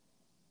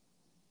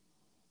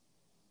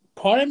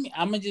 part of me,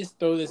 I'm going to just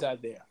throw this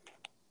out there.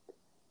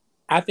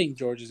 I think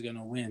Georgia's going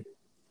to win.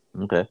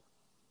 Okay.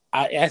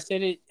 I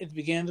said it at the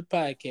beginning of the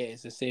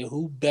podcast. I said,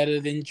 who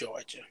better than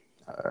Georgia?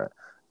 All right.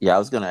 Yeah, I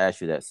was gonna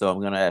ask you that. So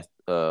I'm gonna ask.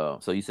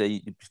 So you say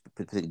you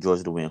pick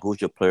Georgia to win. Who's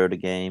your player of the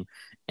game,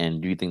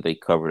 and do you think they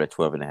covered at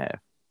 12.5?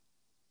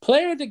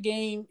 Player of the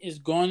game is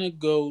going to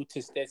go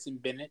to Stetson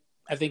Bennett.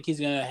 I think he's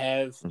going to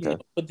have, Okay.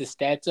 put the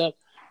stats up.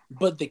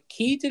 But the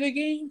key to the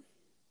game,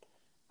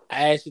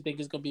 I actually think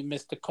it's going to be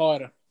Mr.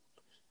 Carter.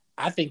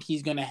 I think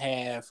he's going to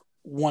have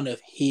one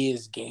of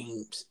his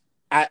games.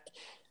 I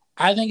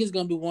think it's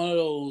going to be one of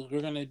those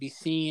we're going to be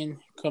seeing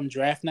come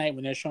draft night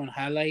when they're showing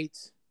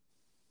highlights.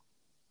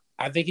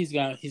 I think he's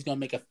gonna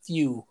make a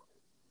few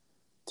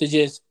to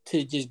just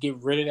get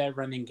rid of that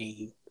running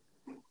game.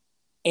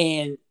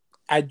 And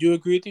I do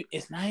agree with you.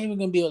 It's not even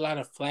gonna be a lot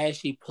of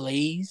flashy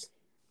plays,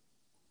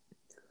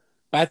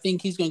 but I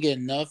think he's gonna get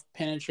enough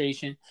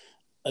penetration,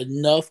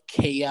 enough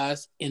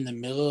chaos in the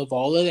middle of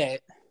all of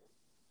that.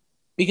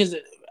 Because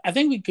I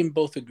think we can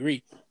both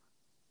agree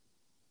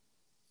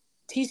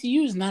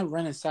TCU is not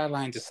running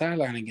sideline to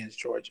sideline against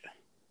Georgia.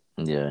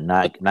 Yeah,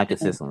 not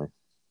consistently.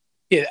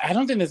 Yeah, I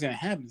don't think that's going to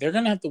happen. They're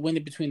going to have to win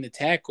it between the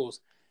tackles,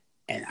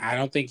 and I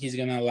don't think he's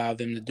going to allow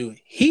them to do it.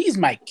 He's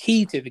my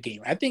key to the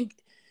game. I think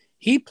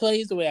he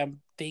plays the way I'm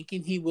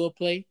thinking he will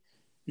play.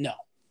 No,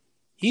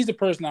 he's the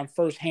person I'm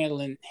first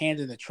handing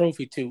the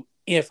trophy to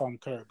if I'm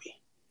Kirby.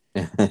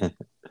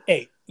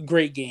 Hey,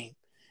 great game.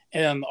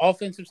 And on the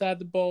offensive side of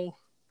the ball,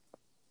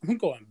 I'm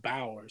going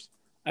Bowers.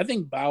 I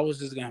think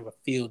Bowers is going to have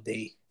a field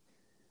day.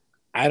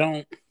 I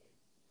don't.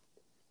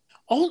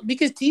 Oh,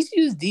 because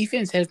TCU's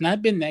defense has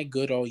not been that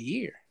good all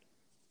year.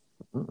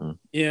 Mm-mm.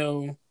 You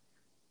know,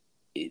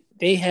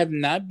 they have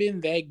not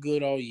been that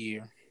good all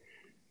year.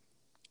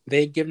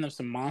 They've given up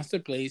some monster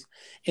plays,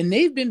 and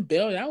they've been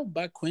bailed out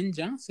by Quinn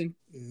Johnson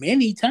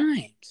many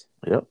times.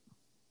 Yep.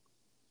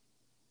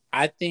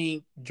 I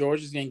think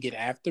Georgia's going to get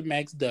after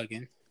Max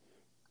Duggan,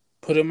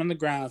 put him on the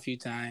ground a few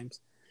times,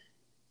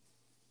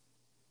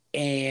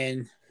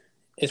 and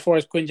as far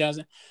as Quinn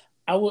Johnson,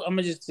 I'm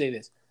gonna just say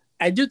this: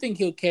 I do think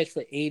he'll catch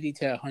for 80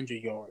 to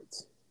 100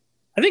 yards.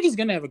 I think he's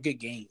going to have a good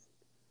game.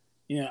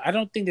 You know, I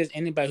don't think there's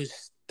anybody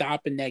who's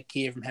stopping that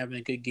kid from having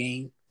a good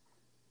game.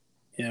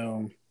 You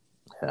know,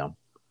 Yeah.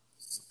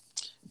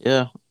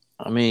 Yeah.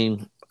 I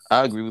mean,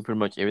 I agree with pretty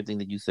much everything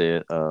that you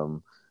said.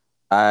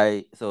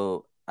 I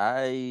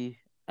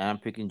am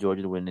picking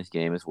Georgia to win this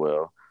game as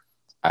well.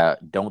 I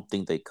don't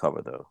think they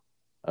cover though.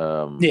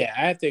 yeah,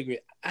 I have to agree.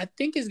 I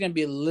think it's going to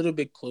be a little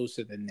bit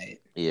closer than that.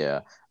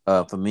 Yeah.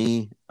 For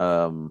me,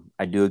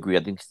 I do agree.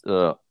 I think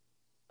Ben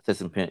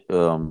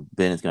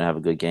is gonna have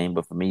a good game.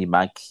 But for me,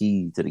 my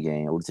key to the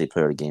game, I wouldn't say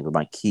player of the game, but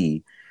my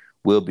key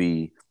will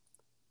be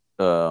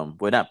well,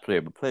 not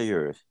player, but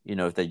players. You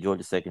know, it's that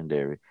Georgia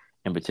secondary,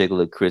 in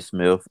particular Chris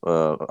Smith,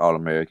 All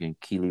American,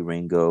 Keely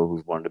Ringo,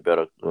 who's one of the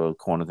better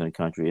corners in the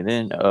country, and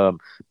then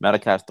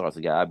Malachi Starks,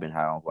 a guy I've been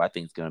high on, who I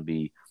think is going to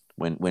be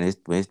when he's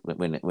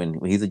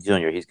a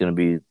junior, he's going to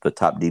be the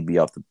top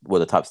DB off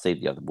the top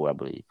safety off the board, I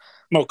believe.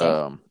 Okay.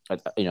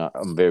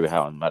 I'm very high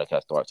on Malachi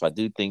Starks, so I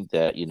do think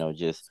that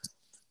just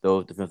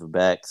those defensive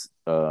backs,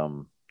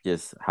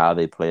 just how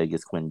they play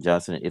against Quentin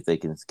Johnson, if they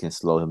can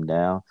slow him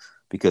down,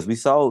 because we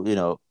saw,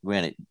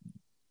 granted,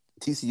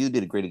 TCU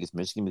did a great against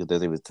Michigan because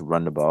they were able to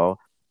run the ball.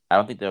 I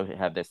don't think they'll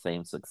have that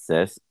same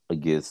success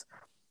against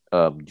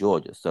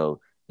Georgia.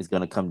 So it's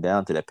going to come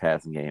down to that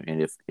passing game.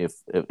 And if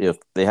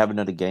they have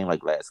another game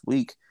like last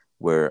week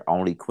where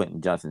only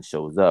Quentin Johnson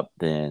shows up,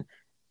 then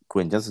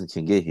Quentin Johnson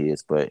can get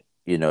his. But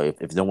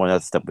if no one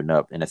else is stepping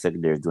up and the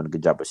secondary is doing a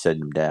good job of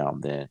shutting them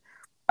down, then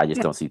I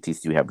just don't see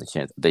TCU having a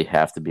chance. They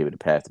have to be able to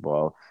pass the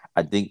ball.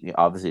 I think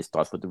obviously it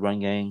starts with the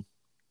run game,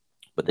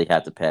 but they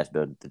have to pass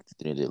better than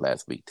they did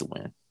last week to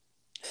win.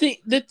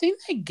 See, the thing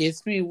that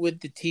gets me with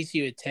the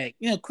TCU attack,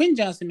 Quinn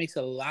Johnson makes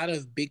a lot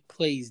of big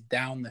plays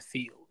down the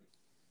field.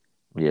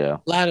 Yeah.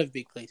 A lot of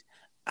big plays.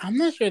 I'm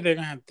not sure they're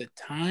going to have the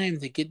time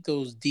to get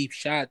those deep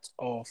shots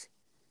off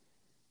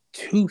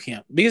to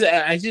him. Because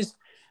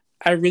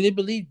I really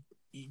believe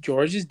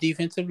Georgia's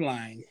defensive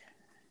line,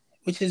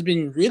 which has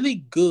been really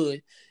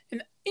good,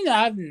 and,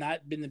 I've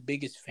not been the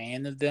biggest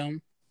fan of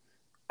them.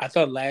 I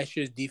thought last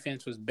year's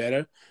defense was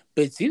better,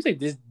 but it seems like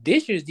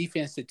this year's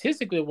defense,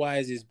 statistically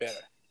wise, is better.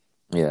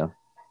 Yeah.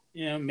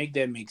 Make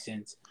that make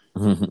sense.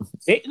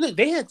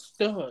 They had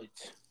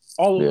studs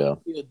all over the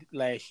field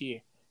last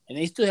year, and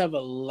they still have a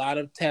lot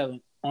of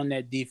talent on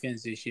that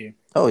defense this year.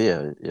 Oh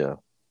yeah, yeah,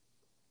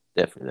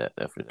 definitely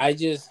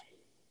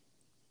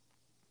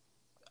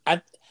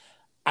that.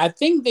 I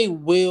think they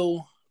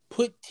will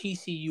put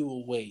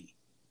TCU away.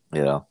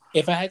 Yeah.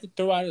 If I had to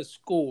throw out a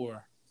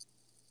score,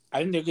 I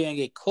think they're going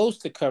to get close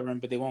to covering,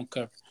 but they won't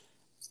cover.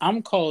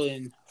 I'm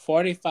calling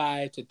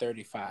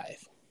 45-35.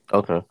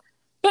 Okay.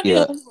 But,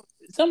 Yeah.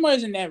 Somewhere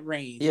in that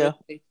range. Yeah.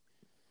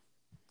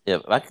 Yeah.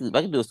 If I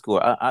can do a score,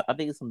 I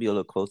think it's gonna be a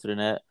little closer than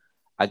that.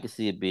 I can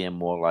see it being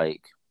more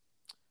like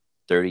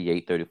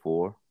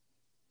 38-34.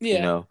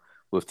 Yeah.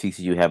 With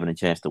TCU having a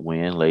chance to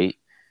win late.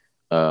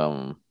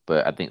 But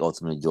I think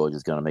ultimately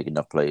Georgia's gonna make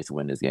enough plays to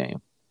win this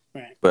game.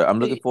 Right. But I'm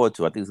looking forward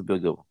to it. I think it's gonna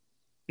be a good one.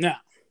 Now,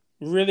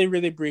 really,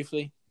 really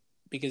briefly,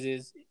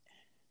 because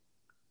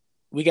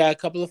we got a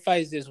couple of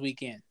fights this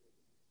weekend.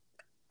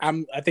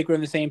 I think we're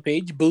on the same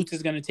page. Boots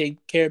is going to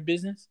take care of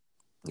business.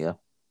 Yeah.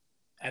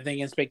 I think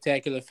in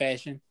spectacular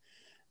fashion.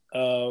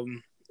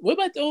 What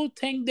about the old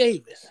Tank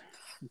Davis?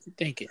 What you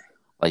thinking?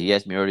 Like you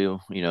asked me earlier,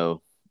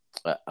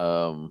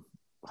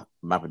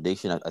 my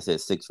prediction, I said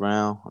 6th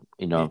round.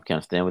 I'm kind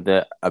of staying with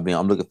that. I mean,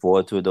 I'm looking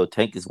forward to it though.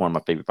 Tank is one of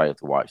my favorite fighters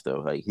to watch though.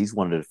 Like he's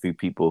one of the few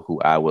people who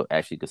I would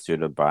actually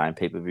consider buying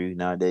pay-per-view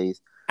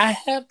nowadays. I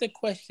have to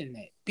question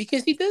that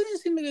because he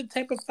doesn't seem like the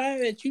type of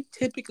fighter that you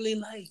typically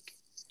like.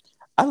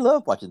 I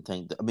love watching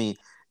Tank. I mean,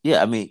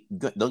 yeah, I mean,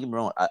 don't get me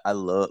wrong. I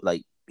love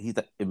like he's.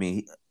 I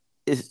mean,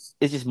 it's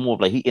just more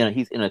of like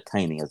he's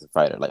entertaining as a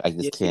fighter. Like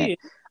Yes, he is.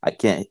 I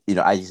can't.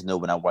 I just know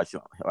when I watch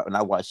him,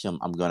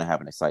 I'm gonna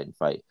have an exciting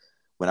fight.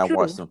 When I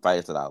watch True. some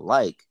fighters that I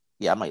like,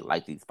 yeah, I might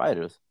like these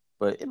fighters,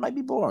 but it might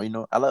be boring.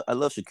 I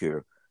love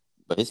Shakur,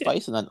 but his Yeah.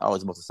 fights are not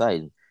always the most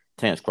exciting.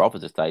 Terrence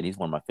Crawford's exciting. He's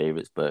one of my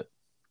favorites, but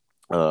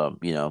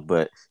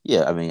but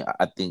yeah, I mean,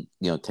 I think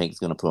Tank's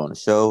gonna put on a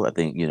show. I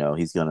think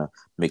he's gonna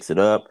mix it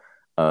up.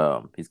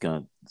 He's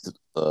gonna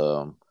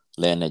um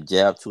land that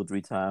jab 2 or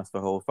 3 times for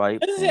the whole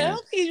fight, As I said, I and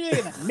don't think he's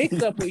really gonna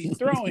mix up what he's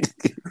throwing.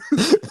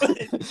 But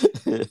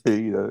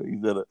he's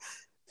gonna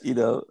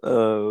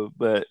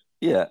but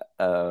yeah,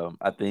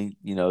 I think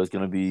it's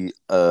gonna be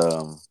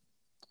an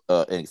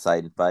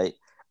exciting fight.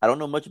 I don't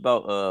know much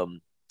about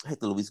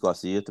Hector Luis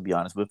Garcia, to be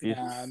honest with you.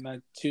 nah,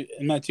 I'm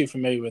not too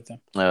familiar with him.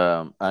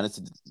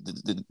 Honestly,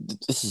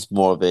 this is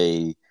more of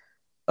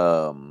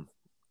um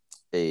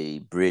a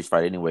bridge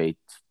fight anyway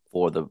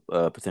for the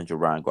potential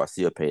Ryan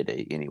Garcia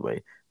payday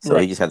anyway. So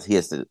Right. he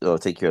has to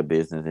take care of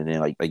business, and then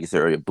like you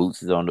said earlier,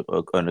 Boots is on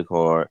the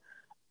card.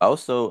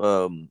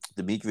 Also,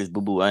 Demetrius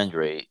Boo Boo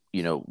Andre,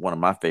 one of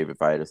my favorite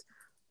fighters,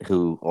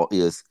 who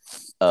is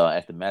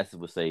as the masses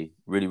would say,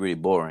 really really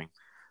boring.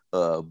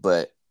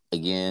 But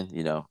again,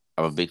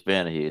 I'm a big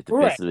fan of his.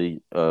 Right.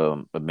 Defensively,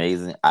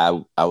 amazing.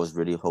 I was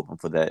really hoping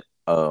for that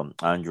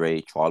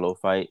Andre Charlo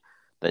fight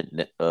that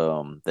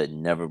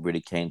never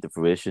really came to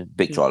fruition.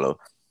 Big Charlo.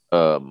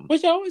 Um,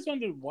 Which I always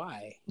wondered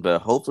why.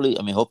 but hopefully,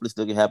 I mean, hopefully,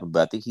 still can happen.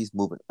 But I think he's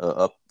moving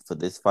up for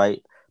this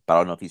fight. But I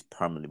don't know if he's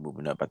permanently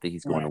moving up. I think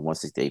he's going to Right.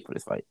 168 for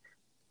this fight.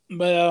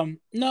 But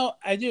no,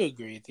 I do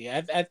agree with you.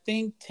 I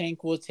think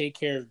Tank will take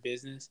care of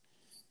business.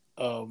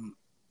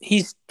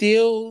 He's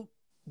still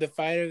the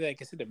fighter that,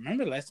 like I said,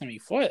 remember the last time he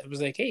fought, it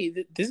was like, hey,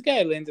 this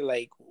guy landed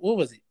like what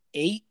was it,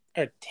 8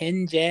 or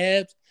 10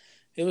 jabs?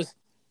 It was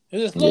it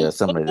was a Yeah, slow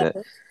something like that.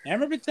 number. And I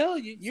remember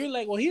telling you, you were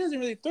like, well, he doesn't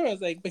really throw. I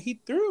was like, but he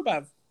threw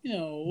about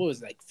what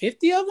was it, like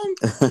 50 of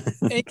them,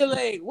 and you're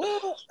like,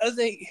 well, I was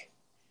like,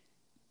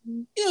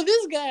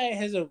 this guy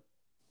has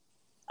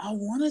I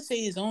want to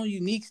say his own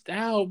unique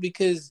style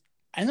because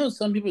I know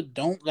some people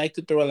don't like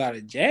to throw a lot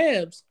of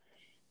jabs,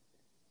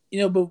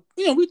 but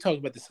we talk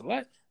about this a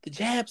lot. The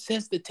jab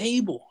sets the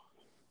table,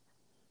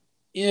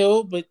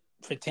 but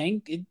for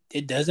Tank,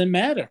 it doesn't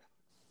matter.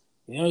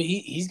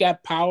 He's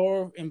got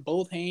power in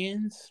both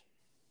hands.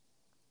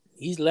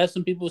 He's left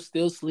some people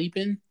still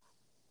sleeping.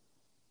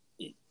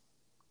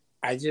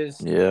 I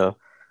just Yeah,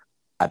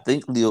 I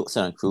think Leo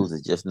Santa Cruz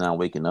is just now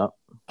waking up.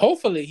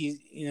 hopefully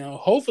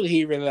hopefully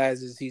he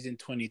realizes he's in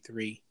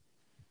 23.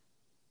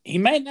 He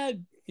might not,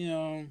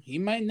 he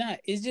might not.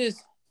 It's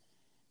just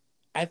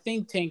I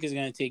think Tank is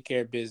going to take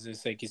care of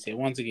business, like you said.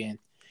 Once again,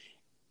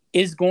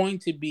 it's going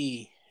to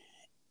be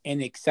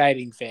an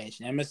exciting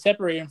fashion. I'm gonna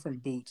separate him from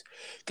Boots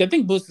because I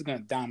think Boots is gonna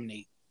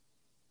dominate.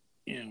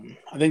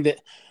 I think that.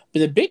 But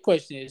the big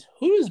question is,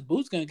 who is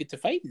Boots gonna get to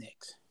fight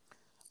next?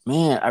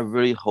 Man, I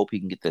really hope he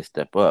can get that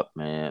step up,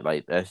 man.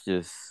 Like that's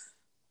just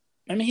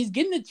I mean, he's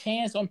getting a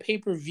chance on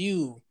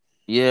pay-per-view.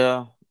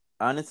 yeah.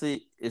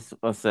 Honestly, it's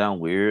gonna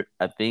sound weird.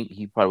 I think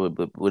he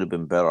probably would have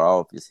been better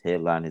off just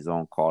headline his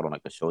own card on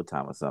like a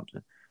Showtime or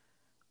something.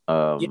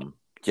 Yeah,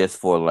 Just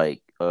for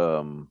like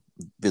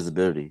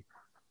visibility.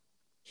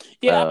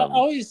 yeah. I Um,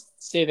 always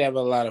say that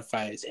with a lot of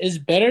fights. It's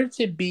better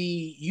to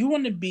be. You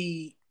want to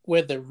be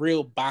where the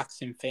real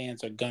boxing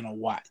fans are gonna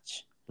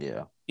watch.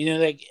 yeah.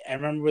 Like I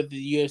remember with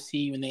the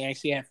UFC when they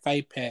actually had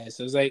Fight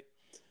Pass. It was like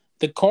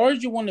the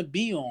cards you want to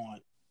be on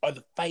are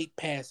the Fight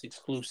Pass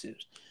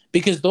exclusives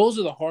because those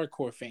are the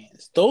hardcore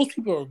fans. Those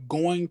people are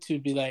going to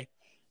be like,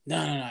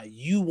 no, no, no.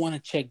 You want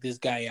to check this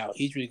guy out.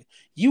 He's really.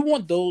 You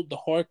want the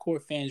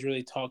hardcore fans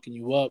really talking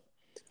you up.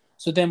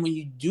 So then when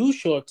you do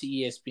show up to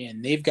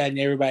ESPN, they've gotten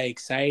everybody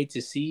excited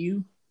to see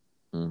you.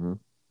 Hmm.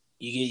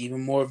 You get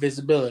even more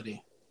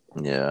visibility.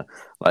 Yeah.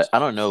 Like I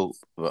don't know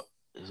what's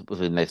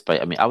the next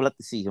fight. I mean, I would like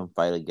to see him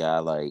fight a guy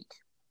like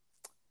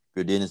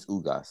Dennis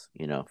Ugas.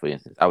 For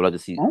instance, I would like to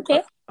see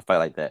Okay. a fight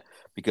like that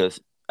because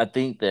I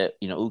think that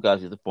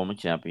Ugas is a former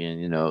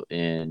champion.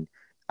 And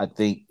I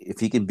think if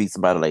he can beat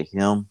somebody like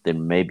him,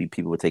 then maybe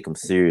people would take him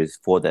serious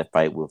for that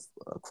fight with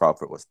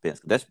Crawford or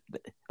Spence. That's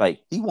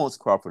like he wants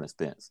Crawford and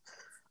Spence.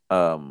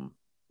 Um,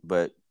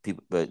 but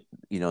people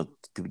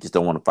just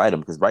don't want to fight him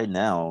because right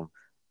now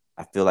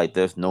I feel like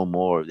there's no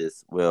more of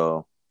this.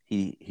 Well,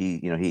 he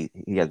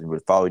hasn't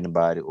really followed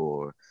anybody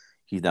or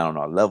he's not on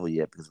our level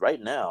yet. Because right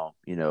now,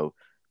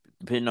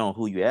 depending on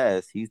who you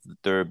ask, he's the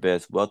third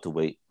best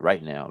welterweight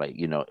right now. Like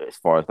as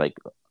far as like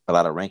a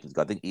lot of rankings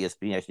go, I think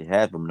ESPN actually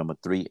has him number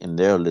 3 in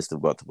their list of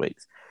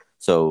welterweights.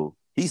 So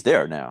he's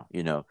there now.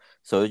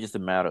 So it's just a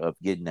matter of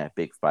getting that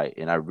big fight,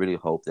 and I really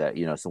hope that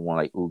someone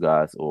like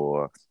Ugas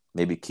or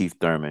maybe Keith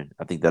Thurman.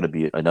 I think that'll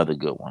be another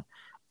good one.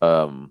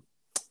 Um,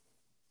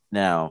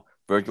 Now,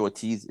 Virgil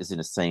Ortiz is in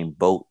the same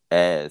boat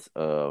as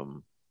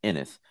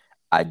Ennis.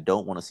 I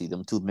don't want to see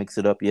them two mix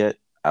it up yet.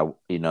 I would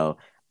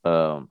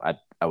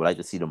like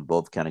to see them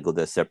both kind of go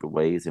their separate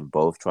ways and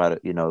both try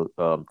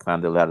to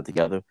climb the ladder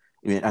together.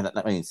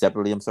 I mean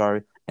separately. I'm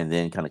sorry, and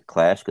then kind of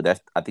clash because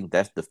I think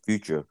that's the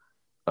future.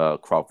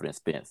 Crawford and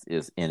Spence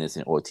is Ennis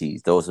and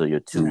Ortiz. Those are your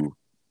Right.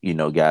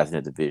 two, guys in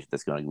the division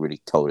that's going to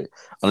really tote it,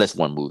 unless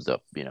one moves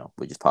up,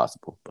 which is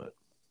possible. But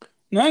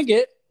No, I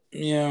get.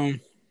 Yeah,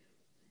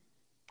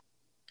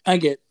 I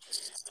get.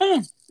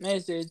 Huh.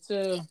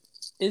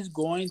 It's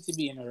going to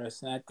be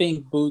interesting. I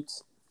think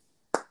Boots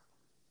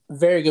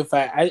very good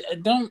fight. I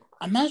don't.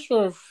 I'm not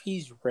sure if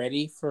he's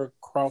ready for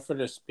Crawford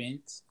or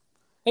Spence.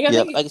 Like I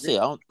yeah, think he's like I really said,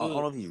 I don't good.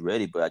 know if he's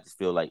ready, but I just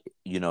feel like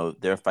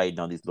they're fighting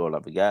on these lower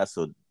level guys,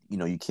 so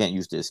you can't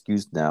use the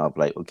excuse now of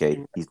like,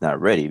 okay, he's not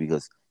ready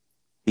because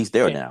he's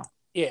there Yeah, now.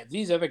 yeah.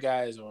 These other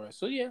guys are.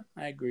 So yeah,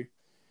 I agree.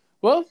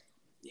 Well,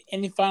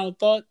 any final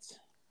thoughts?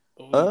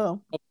 We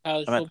Um,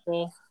 college I mean,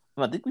 football.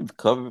 I think we've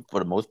covered for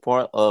the most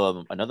part.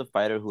 Another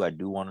fighter who I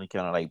do want to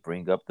kind of like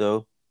bring up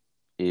though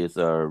is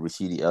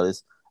Rashidi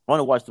Ellis. I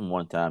want to watch him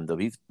one time though.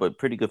 He's a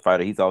pretty good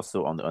fighter. He's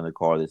also on the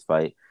undercard of this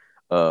fight.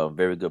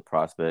 Very good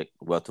prospect,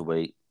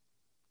 welterweight.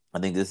 I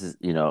think this is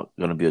going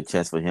to be a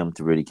chance for him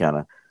to really kind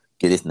of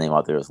get his name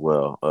out there as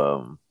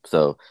well.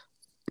 So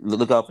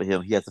look out for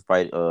him. He has to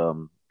fight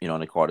on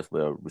the card as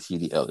well,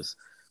 Rashidi Ellis.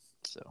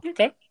 So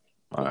Okay.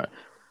 all right,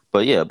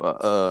 but yeah,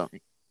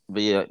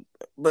 but yeah,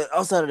 but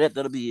outside of that,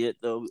 that'll be it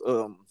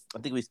though. I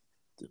think we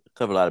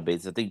covered a lot of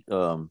bases. I think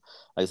like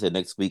I said,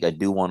 next week I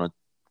do want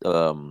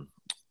to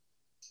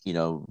you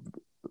know,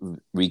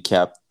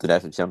 recap the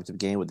national championship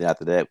game. But then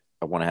after that,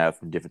 I want to have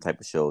some different type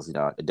of shows.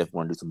 I definitely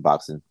want to do some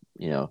boxing.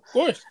 Of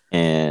course.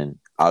 And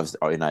obviously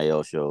our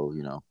NIL show.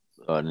 And then Of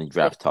course.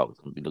 draft talk.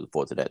 I'm looking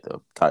forward to that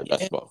though. College Yeah.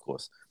 basketball, of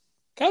course.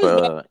 College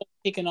But basketball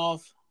kicking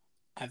off.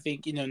 I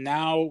think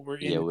now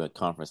yeah, we're in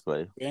conference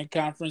play. we're in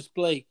conference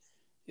play.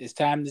 It's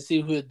time to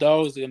see who the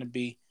dogs are going to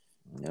be.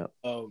 Yep.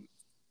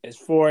 As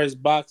far as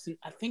boxing,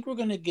 I think we're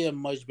going to get a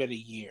much better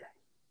year.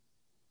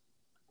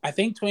 I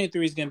think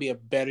 23 is going to be a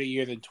better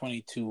year than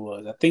 22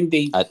 was. I think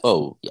they.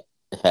 Yeah,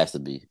 it has to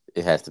be.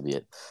 It has to be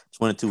it.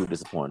 22 was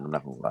disappointing. I'm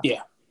not gonna lie.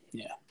 Yeah,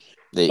 yeah.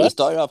 It But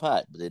started off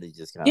hot, but then it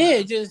just kind yeah,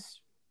 of it just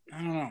I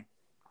don't know.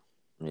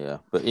 yeah.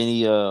 But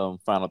any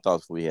final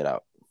thoughts before we head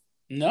out?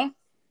 No,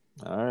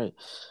 All right.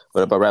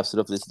 But that wraps it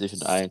up for this edition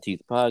of INTs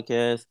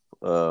podcast.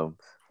 For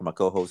my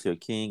co-host here,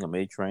 King, I'm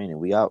A Train, and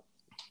we out.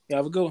 you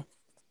have a good one.